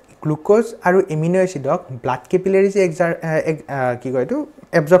আমাৰ গ্লুকোজ আৰু এমিনো এসিডক ব্লাড ক্যাপিলাৰিজ কি কয় এটো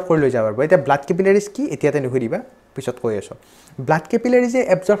এবজৰ্ব কৰি লৈ যাব পাৰব এটা ব্লাড ক্যাপিলাৰিজ কি এতিয়াতে নুখুৰিবা পিছত কৈ আছো ব্লাড ক্যাপিলাৰিজে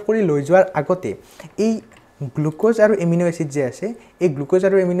এবজৰ্ব কৰি লৈ যোৱাৰ আগতে এই গ্লুকোজ আৰু এমিনো এসিড যে আছে এই গ্লুকোজ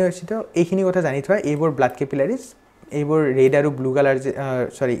আৰু এমিনো এসিড এইখিনি কথা জানি থোৱা এইবোৰ ব্লাড ক্যাপিলাৰিজ এইবোৰ ৰেড আৰু ব্লু কালাৰ যে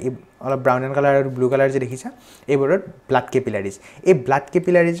সৰি অলপ ব্ৰাউন এণ্ড কালাৰ আৰু ব্লু কালাৰ যে দেখিছা এইবোৰৰ ব্লাড ক্যাপিলাৰিজ এই ব্লাড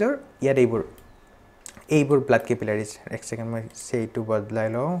ক্যাপিলাৰিজৰ ইয়াত এইবোৰ ব্লাড ক্যাপিলাৰিজ এক সেকেন্ড মই সেইটো বদলাই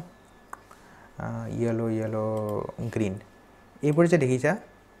লও yellow green এইবোৰ যে দেখিছা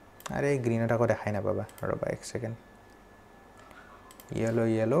আৰে গ্ৰীনত আকৌ দেখাই না বাবা ৰবা এক second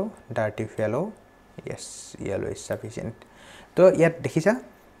yellow dirty yellow yes yellow is sufficient তো ইয়াত দেখিছা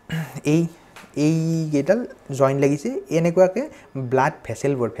এই গেডাল জয়েন লাগিছে এনেকুৱাকে ব্লাড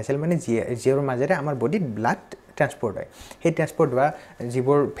ভেসেল মানে জিৰ মাজেৰে আমাৰ বডিত ব্লাড ট্ৰান্সপোৰ্ট হয় সেই ট্ৰান্সপোৰ্ট বা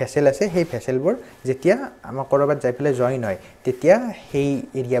যিবোৰ ভেসেল আছে সেই ভেসেলবোৰ যেতিয়া আমাৰ কৰবাত যাই পেলে জয়েন হয় তেতিয়া সেই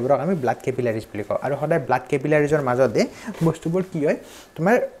এৰিয়াবোৰক আমি ব্লাড ক্যাপিলাৰিজ বুলি কওঁ আৰু সদায় ব্লাড ক্যাপিলাৰিজৰ মাজতে বস্তুবোৰ কি হয়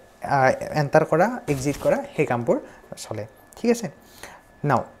তোমাৰ এন্টাৰ কৰা এক্সিট কৰা সেই কামবোৰ চলে ঠিক আছে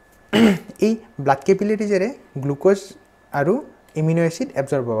নাও এই ব্লাড ক্যাপিলাৰিজৰে গ্লুকোজ আৰু এমিনো এসিড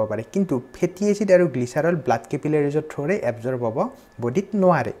এবজৰ্ব হ'ব পাৰে কিন্তু ফেটি এসিড আৰু গ্লিচাৰল ব্লাড ক্যাপিলাৰিজৰ থ্ৰুৰে এবজৰ্ব হ'ব বডিত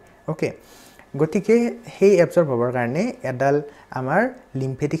নোৱাৰে ওকে গতিকে সেই এবজৰ্ব হ'বৰ কাৰণে এডাল আমাৰ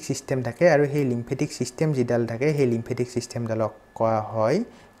লিম্ফেটিক সিস্টেম থাকে আৰু সেই লিম্ফেটিক সিস্টেম যিডাল থাকে সেই লিম্ফেটিক সিস্টেমডালক কোৱা হয়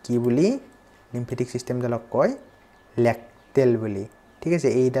কি বুলি লিম্ফেটিক সিস্টেমডালক কয় লেক্টেল বুলি ঠিক আছে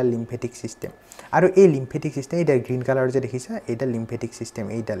এইডাল লিম্ফেটিক সিস্টেম আৰু এই লিম্ফেটিক সিস্টেম এইডাল গ্ৰীণ কালাৰ যে দেখিছা এইডাল লিম্ফেটিক সিস্টেম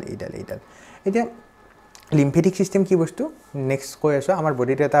এইডাল এতিয়া লিম্ফেটিক সিস্টেম কি বস্তু নেক্সট কৈ আছো আমাৰ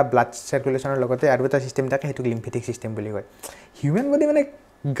বডিত এটা ব্লাড সাৰ্কুলেশনৰ লগতে আৰু এটা সিস্টেম থাকে হেতু লিম্ফেটিক সিস্টেম বুলি কয় হিউম্যান বডি মানে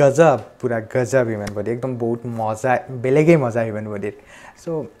গজব পুরা গজব হিউম্যান বডি একদম বহুত মজা বেলেগে মজা হিউম্যান বডিৰ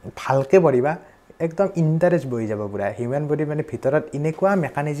সো ভালকে পঢ়িবা একদম ইন্টাৰেস্ট বহি যাব পুৰা হিউম্যান বডি মানে ভিতৰত ইনেকুৱা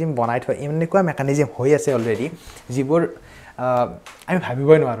মেকানিজম বনাই থোৱা ইনেকুৱা মেকানিজম হৈ আছে অলৰেডি যিবোৰ আমি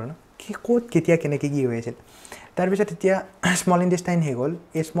ভাবিবই নোৱাৰো ন ক'ত কেতিয়া কেনেকৈ কি হৈ আছিল তাৰপিছত এতিয়া স্মল ইণ্টেষ্টাইন হৈ গ'ল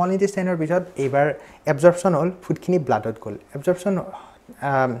এই স্মল ইণ্টেষ্টাইনৰ পিছত এইবাৰ এবজৰ্পশ্যন হ'ল ফুডখিনি ব্লাডত গ'ল এবজৰ্পশ্যন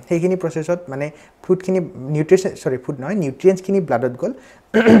সেইখিনি প্ৰচেছত মানে ফুডখিনি নিউট্ৰিয়েণ্টছখিনি ব্লাডত গ'ল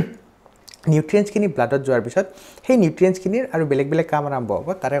নিউট্ৰিয়েণ্টছখিনি ব্লাডত যোৱাৰ পিছত সেই নিউট্ৰিয়েণ্টছখিনিৰ আৰু বেলেগ বেলেগ কাম আৰম্ভ হ'ব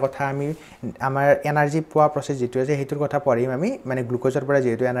তাৰে কথা আমি আমাৰ এনাৰ্জি পোৱা প্ৰচেছ যিটো আছে সেইটোৰ কথা পঢ়িম আমি মানে গ্লুক'জৰ পৰা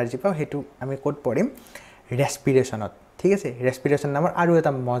যিহেতু এনাৰ্জি পাওঁ সেইটো আমি ক'ত পঢ়িম ৰেছপিৰেশ্যনত ঠিক আছে ৰেছপিৰেশ্যন নামৰ আৰু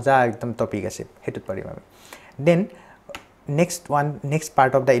এটা মজা একদম টপিক আছে সেইটোত পঢ়িম আমি then next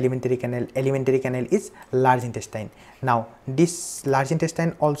part of the alimentary canal is large intestine now this large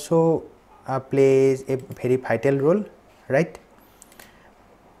intestine also plays a very vital role right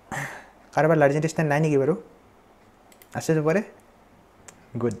কাৰোবাৰ লাৰ্জ ইণ্টেষ্টাইন নাই নেকি বাৰু আছে চবৰে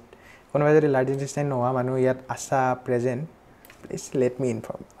গুড কোনোবাই যদি লাৰ্জ ইণ্টেষ্টাইন নোহোৱা মানুহ ইয়াত আছা present please let me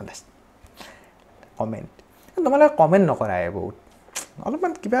inform comment তোমালোকে কমেণ্ট নকৰাই বহুত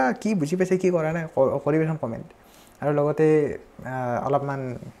অলপমান কিবা কি বুজি পাইছে কি কৰা নাই কৰিবচোন কমেণ্ট আৰু লগতে অলপমান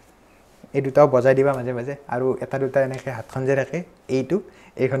এই দুটাও বজাই দিবা মাজে মাজে আৰু এটা দুটা এনেকৈ হাতখন যে ৰাখে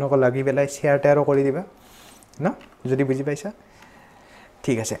এইখনকো লাগি পেলাই শ্বেয়াৰ টেয়াৰো কৰি দিবা ন যদি বুজি পাইছা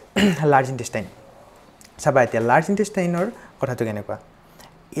ঠিক আছে লাৰ্জ ইণ্টেষ্টাইন চাবা এতিয়া লাৰ্জ ইণ্টেষ্টাইনৰ কথাটো কেনেকুৱা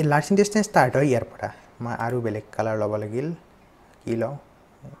এই লাৰ্জ ইণ্টেষ্টাইন ষ্টাৰ্ট হয় ইয়াৰ পৰা মই আৰু বেলেগ কালাৰ ল'ব লাগিল কি লওঁ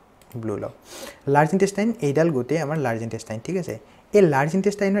ব্লু লওঁ লাৰ্জ ইণ্টেষ্টাইন এইডাল গোটেই আমাৰ লাৰ্জ ইণ্টেষ্টাইন ঠিক আছে এই লাৰ্জ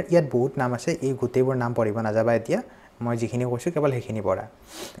ইণ্টেষ্টাইনৰ ইয়াত বহুত নাম আছে এই গোটেইবোৰ নাম পঢ়িব নাযাবা এতিয়া মই যিখিনি কৈছোঁ কেৱল সেইখিনি পঢ়া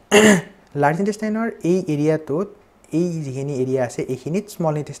লাৰ্জ ইণ্টেষ্টাইনৰ এই এৰিয়াটোত এই যিখিনি এৰিয়া আছে এইখিনিত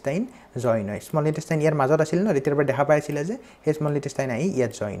স্মল ইণ্টেষ্টাইন জইন হয় স্মল ইণ্টেষ্টাইন ইয়াৰ মাজত আছিল ন তেতিয়াৰ পৰা দেখা পাই আছিলে যে সেই স্মল ইণ্টেষ্টাইন আহি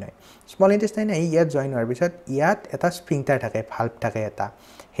ইয়াত জইন হয় স্মল ইণ্টেষ্টাইন আহি ইয়াত জইন হোৱাৰ পিছত ইয়াত এটা স্ফিংটাৰ থাকে ভাল্ভ থাকে এটা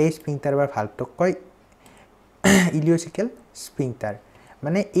সেই স্ফিংটাৰ বা ভাল্ভটোক কয় ইলিঅ'চিকেল স্ফিংটাৰ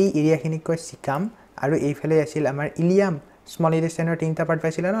মানে এই এৰিয়াখিনিক কয় চিকাম আৰু এইফালে আছিল আমাৰ ইলিয়াম স্মল ইণ্টেষ্টাইনৰ তিনিটা পাৰ্ট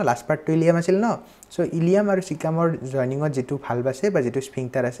পাইছিলে ন লাষ্ট পাৰ্টটো ইলিয়াম আছিল ন চ' ইলিয়াম আৰু চিকামৰ জইনিঙত যিটো ভাল্ভ আছে বা যিটো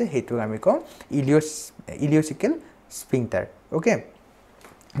স্ফিংটাৰ আছে সেইটোক আমি কওঁ ইলিঅ'চিকেল স্ফিংটাৰ অ'কে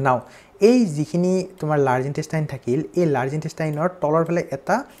নাও এই যিখিনি তোমাৰ লাৰ্জ ইণ্টেষ্টাইন থাকিল এই লাৰ্জ ইণ্টেষ্টাইনৰ তলৰ ফালে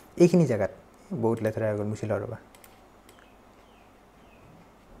এটা এইখিনি জেগাত বহুত লেতেৰা হৈ গ'ল মুচি লওঁ ৰ'বা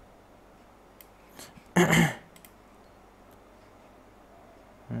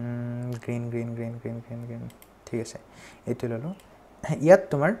গ্ৰীণ ঠিক আছে এইটো ল'লোঁ ইয়াত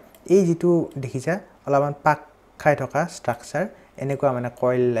তোমাৰ এই যিটো দেখিছা অলপমান পাক খাই থকা ষ্ট্ৰাকচাৰ এনেকুৱা মানে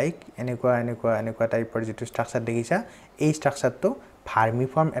কইল লাইক এনেকুৱা টাইপৰ যিটো ষ্ট্ৰাকচাৰ দেখিছা এই ষ্ট্ৰাকচাৰটো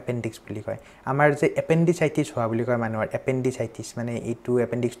ভাৰ্মিফৰ্ম এপেণ্ডিক্স বুলি কয় আমাৰ যে এপেণ্ডিচাইটিছ হোৱা বুলি কয় মানুহৰ এপেণ্ডিচাইটিছ মানে এইটো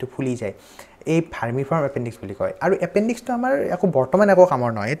এপেণ্ডিক্সটো ফুলি যায় এই ভাৰ্মিফৰ্ম এপেণ্ডিক্স বুলি কয় আৰু এপেণ্ডিক্সটো আমাৰ বৰ্তমান একো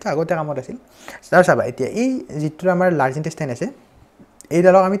কামৰ নহয় এইটো আগতে কামত আছিল আৰু চাবা এতিয়া এই যিটো আমাৰ লাৰ্জ ইণ্টেষ্টাইন আছে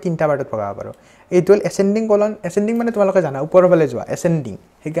এইডালক আমি তিনিটা পাৰ্টত ভগাব পাৰোঁ এইটো হ'ল এচেণ্ডিং কলন এচেণ্ডিং মানে তোমালোকে জানা ওপৰৰ ফালে যোৱা এচেণ্ডিং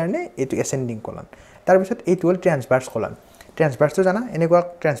সেইকাৰণে এইটো এচেণ্ডিং কলন তাৰপিছত এইটো হ'ল ট্ৰেন্সভাৰ্ছ কলন ট্ৰেন্সভাৰ্ছটো জানা এনেকুৱা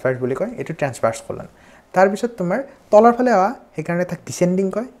ট্ৰেন্সভাৰ্ছ বুলি কয় এইটো ট্ৰেন্সভাৰ্ছ কলন তাৰপিছত তোমাৰ তলৰ ফালে অহা সেইকাৰণে তাক ডিচেণ্ডিং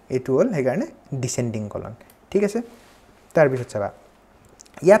কয় এইটো হ'ল সেইকাৰণে ডিচেণ্ডিং কলন ঠিক আছে তাৰপিছত চাবা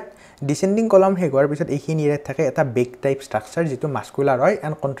ইয়াত ডিচেণ্ডিং কলম শেষ হোৱাৰ পিছত এইখিনি এৰিয়াত থাকে এটা বেগ টাইপ ষ্ট্ৰাকচাৰ যিটো মাস্কুলাৰ হয়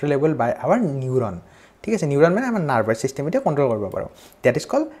এণ্ড কণ্ট্ৰলেবল বাই আৱাৰ নিউৰন ঠিক আছে নিউৰন মানে আমাৰ নাৰ্ভাছ ছিষ্টেমতে কণ্ট্ৰল কৰিব পাৰোঁ ডেট ইজ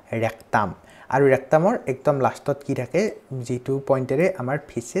কল ৰেক্টাম আৰু ৰেক্টামৰ একদম লাষ্টত কি থাকে যিটো পইণ্টেৰে আমাৰ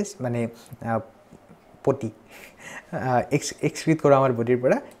ফিচেছ মানে পটি এক্সক্ৰিট কৰা আমাৰ বডিৰ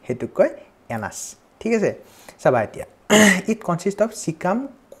পৰা সেইটোক কয় এনাছ ঠিক আছে চাবা এতিয়া it consist of চিকাম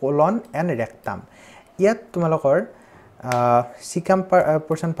colon and rectum ইয়াত তোমালোকৰ চিকাম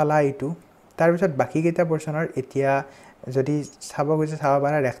পৰ্চন পালা এইটো তাৰপিছত বাকীকেইটা পৰ্চনৰ এতিয়া যদি চাব খুজিছে চাব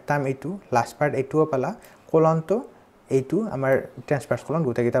পাৰা ৰেক্টাম এইটো লাষ্ট পাৰ্ট এইটোও পালা কলনটো এইটো আমাৰ ট্ৰেন্সভাৰ্ছ কলন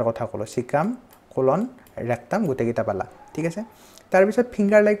গোটেইকেইটাৰ কথা ক'লোঁ চিকাম কলন ৰেক্টাম গোটেইকেইটা পালা ঠিক আছে তাৰপিছত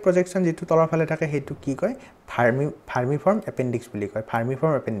ফিংগাৰ লাইক প্ৰজেকশ্যন যিটো তলৰ ফালে থাকে সেইটো কি কয় ভাৰ্মিফৰ্ম এপেণ্ডিক্স বুলি কয়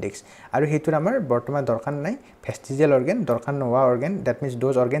ভাৰ্মিফৰ্ম এপেণ্ডিক্স আৰু সেইটোৰ আমাৰ বৰ্তমান দৰকাৰ নাই ভেষ্টিজিয়েল অৰ্গেন দৰকাৰ নোহোৱা organ that means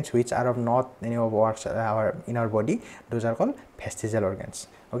those organs which are of not any of works in hour body those R call ভেষ্টিজিয়েল organs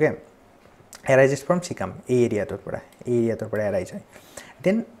okay এৰাইজেছ from চিকাম এই এৰিয়াটোৰ পৰা এৰাইজ হয়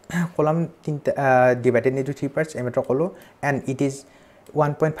দেন কলম তিনিটা ডিভাইডেড ইনটু 3 পাৰ্টছ এইমাত্ৰ ক'লোঁ and it is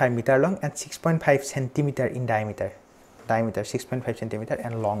 1.5 metre long and 6.5 centimetre in ডায়েমিটাৰ 6.5 centimetre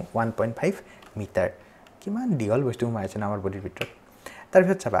and long 1.5 metre কিমান দীঘল বস্তু সোমাইছে আমাৰ বডিৰ ভিতৰত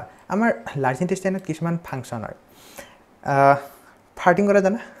তাৰপিছত চাবা আমাৰ লাৰ্জ ইণ্টেষ্টাইনত কিছুমান ফাংচন হয় ফাৰ্টিং কৰা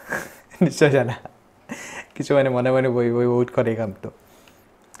জানা নিশ্চয় জানা কিছুমানে মনে মনে বহি বহুত কৰে কামটো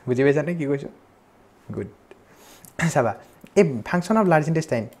বুজি পাইছানে কি কৈছোঁ গুড চাবা এই function of large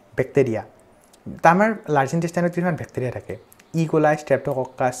intestine bacteria আমাৰ লাৰ্জ ইণ্টেষ্টাইনত কিছুমান বেক্টেৰিয়া থাকে ই কোলাই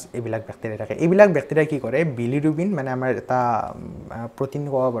ষ্ট্ৰেপ্টোককাছ এইবিলাক বেক্টেৰিয়া থাকে এইবিলাক বেক্টেৰিয়া কি কৰে বিলিৰুবিন মানে আমাৰ এটা প্ৰটিন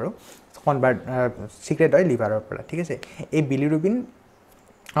ক'ব পাৰোঁ কনভাৰ্ট সিক্ৰেট হয় লিভাৰৰ পৰা ঠিক আছে এই বিলিৰুবিন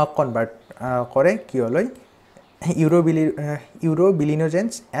কনভাৰ্ট কৰে কিয়লৈ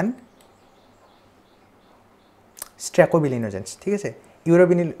ইউৰোবিলিনোজেন্স এণ্ড স্ট্ৰেকোবিলিনোজেন্স ঠিক আছে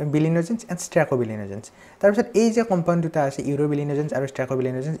ইউৰোবিলিনোজেন্স এণ্ড স্ট্ৰেকোবিলিনোজেন্স তাৰপিছত এই যে কম্পাউণ্ড দুটা আছে ইউৰোবিলিনোজেন্স আৰু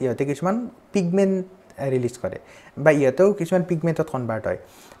স্ট্ৰেকোবিলিনোজেন্স ইহঁতে কিছুমান পিগমেণ্ট ৰিলিজ কৰে বা ইহঁতেও কিছুমান পিগমেণ্টত কনভাৰ্ট হয়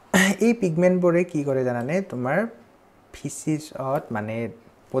এই পিগমেণ্টবোৰে কি কৰে জানানে তোমাৰ ফিচিছত মানে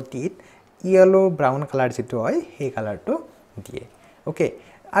পটিত ইয়েলো ব্ৰাউন কালাৰ যিটো হয় সেই কালাৰটো দিয়ে ওকে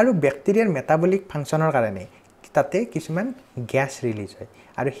আৰু বেক্টেৰিয়াৰ মেটাবলিক ফাংচনৰ কাৰণে তাতে কিছুমান গ্যাস ৰিলিজ হয়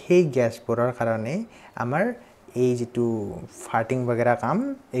আৰু সেই গ্যাসবোৰৰ কাৰণে আমাৰ এই যেটো ফাৰ্টিং বগেৰা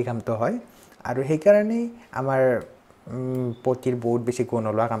এই কামটো হয় আৰু সেই কাৰণে আমাৰ পটিৰ বহুত বেছি গুণ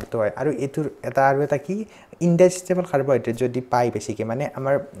ওলোৱা কামটো হয় আৰু এটোৰ এটা কি ইনডাইজেষ্টেবল কাৰ্বোহাইড্ৰেট যদি পাই বেছিকৈ মানে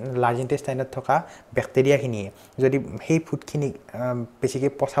আমাৰ লাৰ্জ ইন্টেষ্টাইনত থকা বেক্টেৰিয়াখিনিয়ে যদি সেই ফুডখিনি বেছিকৈ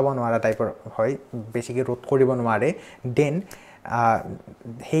পচাব নোৱাৰা টাইপৰ হয় বেছিকৈ ৰোধ কৰিব নোৱাৰে দেন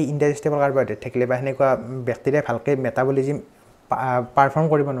সেই ইনডাইজেষ্টেবল কাৰ্বোহাইড্ৰেট থাকিলে বা সেনেকুৱা বেক্টেৰিয়া ভালকৈ মেটাবলিজিম পাৰফৰ্ম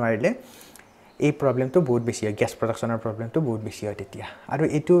কৰিব নোৱাৰিলে এই প্ৰবলেমটো বহুত বেছি হয় গ্যাস প্ৰডাকশ্যনৰ প্ৰবলেমটো বহুত বেছি হয় তেতিয়া আৰু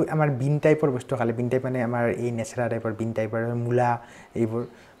এইটো আমাৰ বিন টাইপৰ বস্তু খালে বিন টাইপ মানে আমাৰ এই নেচেৰা টাইপৰ বিন টাইপৰ মূলা এইবোৰ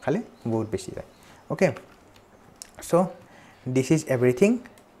খালে বহুত বেছি হয় okay so this is everything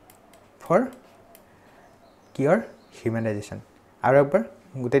for কিয়ৰ human digestion আৰু একবাৰ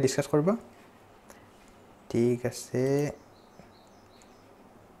গোটেই ডিছকাছ কৰিব ঠিক আছে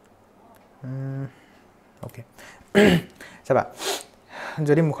ওকে চাবা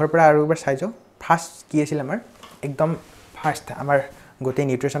যদি মুখৰ পৰা আৰু একবাৰ চাই যাওঁ ফাৰ্ষ্ট কি আছিল আমাৰ একদম ফাৰ্ষ্ট আমাৰ গোটেই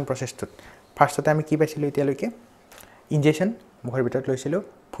নিউট্ৰিশ্যন প্ৰচেছটোত ফাৰ্ষ্টতে আমি কি পাইছিলোঁ এতিয়ালৈকে ইনজেকশ্যন মুখৰ ভিতৰত লৈছিলোঁ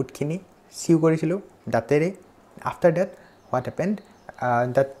ফুডখিনি চিউ কৰিছিলোঁ দাঁতেৰে after date what happened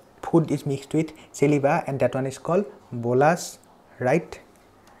that food is mixed with চেলিভা and that one is cold blouse right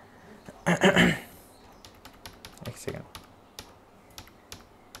এক ছেকেণ্ড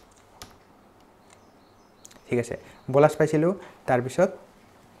ঠিক আছে বলাছ পাইছিলোঁ তাৰপিছত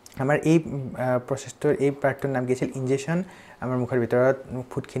আমাৰ এই প্ৰচেছটোৰ এই পাৰ্টটোৰ নাম কি আছিল ইনজেকশ্যন আমাৰ মুখৰ ভিতৰত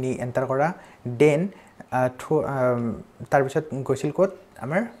ফুডখিনি এণ্টাৰ কৰা দেন তাৰপিছত গৈছিল ক'ত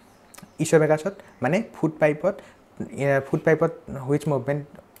আমাৰ ইছ'ভেগাছত মানে food পাইপত which movement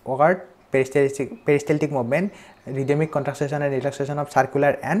অকাৰ্ড peristaltic movement rhythmic কণ্ট্ৰাকশ্যন and relaxation of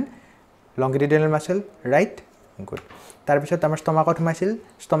circular and লংগিটিউডিনেল muscle right good তাৰপিছত আমাৰ ষ্টমাকত সোমাইছিল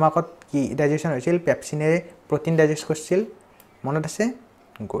ষ্টমাকত কি ডাইজেশ্যন হৈছিল পেপচিনেৰে প্ৰটিন ডাইজেষ্ট কৰিছিল মনত আছে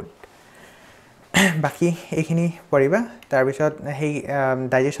গুড বাকি এইখিনি পঢ়িবা তাৰপিছত সেই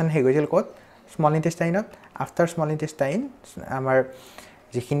ডাইজেশ্যন শেষ হৈছিল ক'ত স্মল ইণ্টেষ্টাইনত আফটাৰ স্মল ইণ্টেষ্টাইন আমাৰ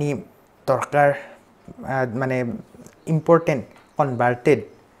যিখিনি দৰকাৰ মানে ইম্পৰ্টেণ্ট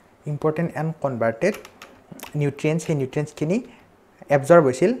এণ্ড কনভাৰ্টেড নিউট্ৰিয়েণ্টছ সেই নিউট্ৰিয়েণ্টছখিনি এবজৰ্ব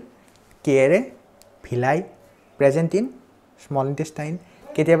হৈছিল কেৰে ভিলাই প্ৰেজেণ্ট ইন স্মল ইণ্টেষ্টাইন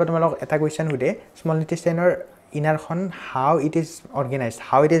কেতিয়াবা তোমালোক এটা কুৱেশ্যন সোধে small ইণ্টেষ্টাইনৰ ইনাৰখন how it is organized,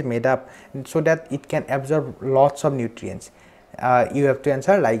 how it is made up so that it can absorb lots of nutrients. You have to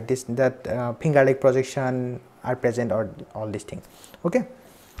answer like this that finger leg projection are present or all these things okay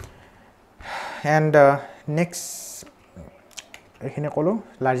and next এখানে কলো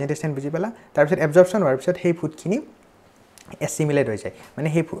large ইন্টেষ্টাইন বুজি পালা তাৰপিছত absorption হোৱাৰ পিছত সেই ফুডখিনি এছিমিলেট হৈ যায় মানে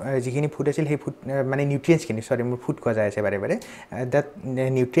সেই যিখিনি ফুড আছিল সেই ফুড মানে নিউট্ৰিয়েণ্টছখিনি সৰি মোৰ ফুড কোৱা যায় আছে বাৰে বাৰে that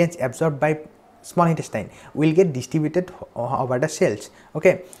nutrients absorb by small intestine will get distributed over the cells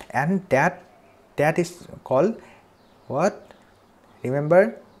okay and that is called what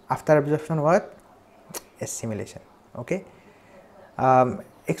remember after absorption what assimilation okay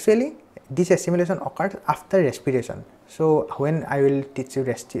actually this assimilation occurs after respiration so when I will teach you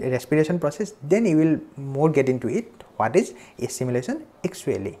respiration process then you will more get into it what is assimilation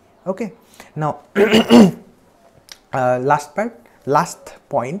actually okay now last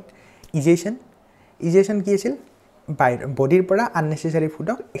point ইজেশ্যন কি আছিল বডিৰ পৰা unnecessary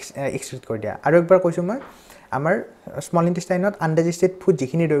ফুডক এক্সক্ৰিট কৰি দিয়া আৰু একবাৰ কৈছোঁ মই আমাৰ স্মল ইণ্টেষ্টাইনত আনডাইজেষ্টেড ফুড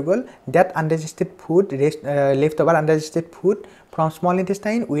যিখিনি ৰৈ গ'ল date আনডাইজেষ্টেড food left over আনডাইজেষ্টেড food from small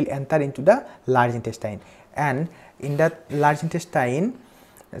intestine will enter in to the large intestine and in that large intestine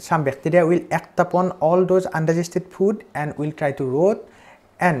some bacteria will act upon all those undigested food and will try to rot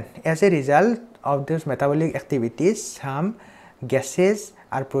and as a result of those metabolic activities some gases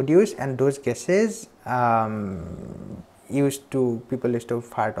are produced and those gases people used to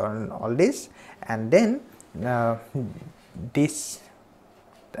fart on all this and then this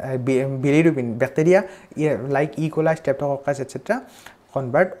bilirubin bacteria like E. coli, streptococcus etc.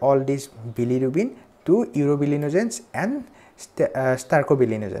 convert all these bilirubin to urobilinogens and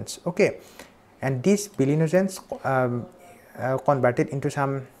starcobilinogens. Okay, and these bilinogens converted into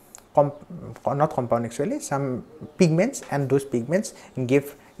some not compound actually, some pigments, and those pigments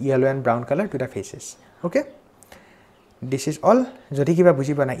give yellow and brown color to the faces. Okay, this is all. Jodi kiba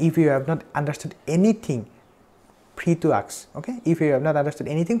buji pa na, if you have not understood anything, free to ask. Okay, if you have not understood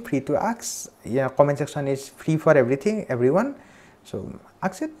anything, free to ask. Yeah, comment section is free for everything, everyone. So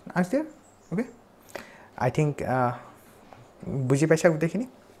ask it, ask there. Okay, I think buji paisa gotekhini.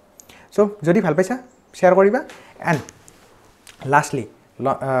 So jodi bhal paisa share koriba. And lastly,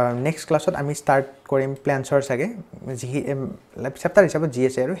 next classot আমি start কৰিম plants sage chapter হিচাপত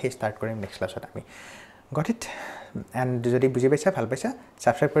GSA আৰু হে start কৰিম next classot আমি. Got it? And যদি বুজি পাইছা ভাল পাইছা,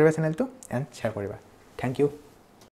 subscribe কৰিবা channel to and share কৰিবা. Thank you.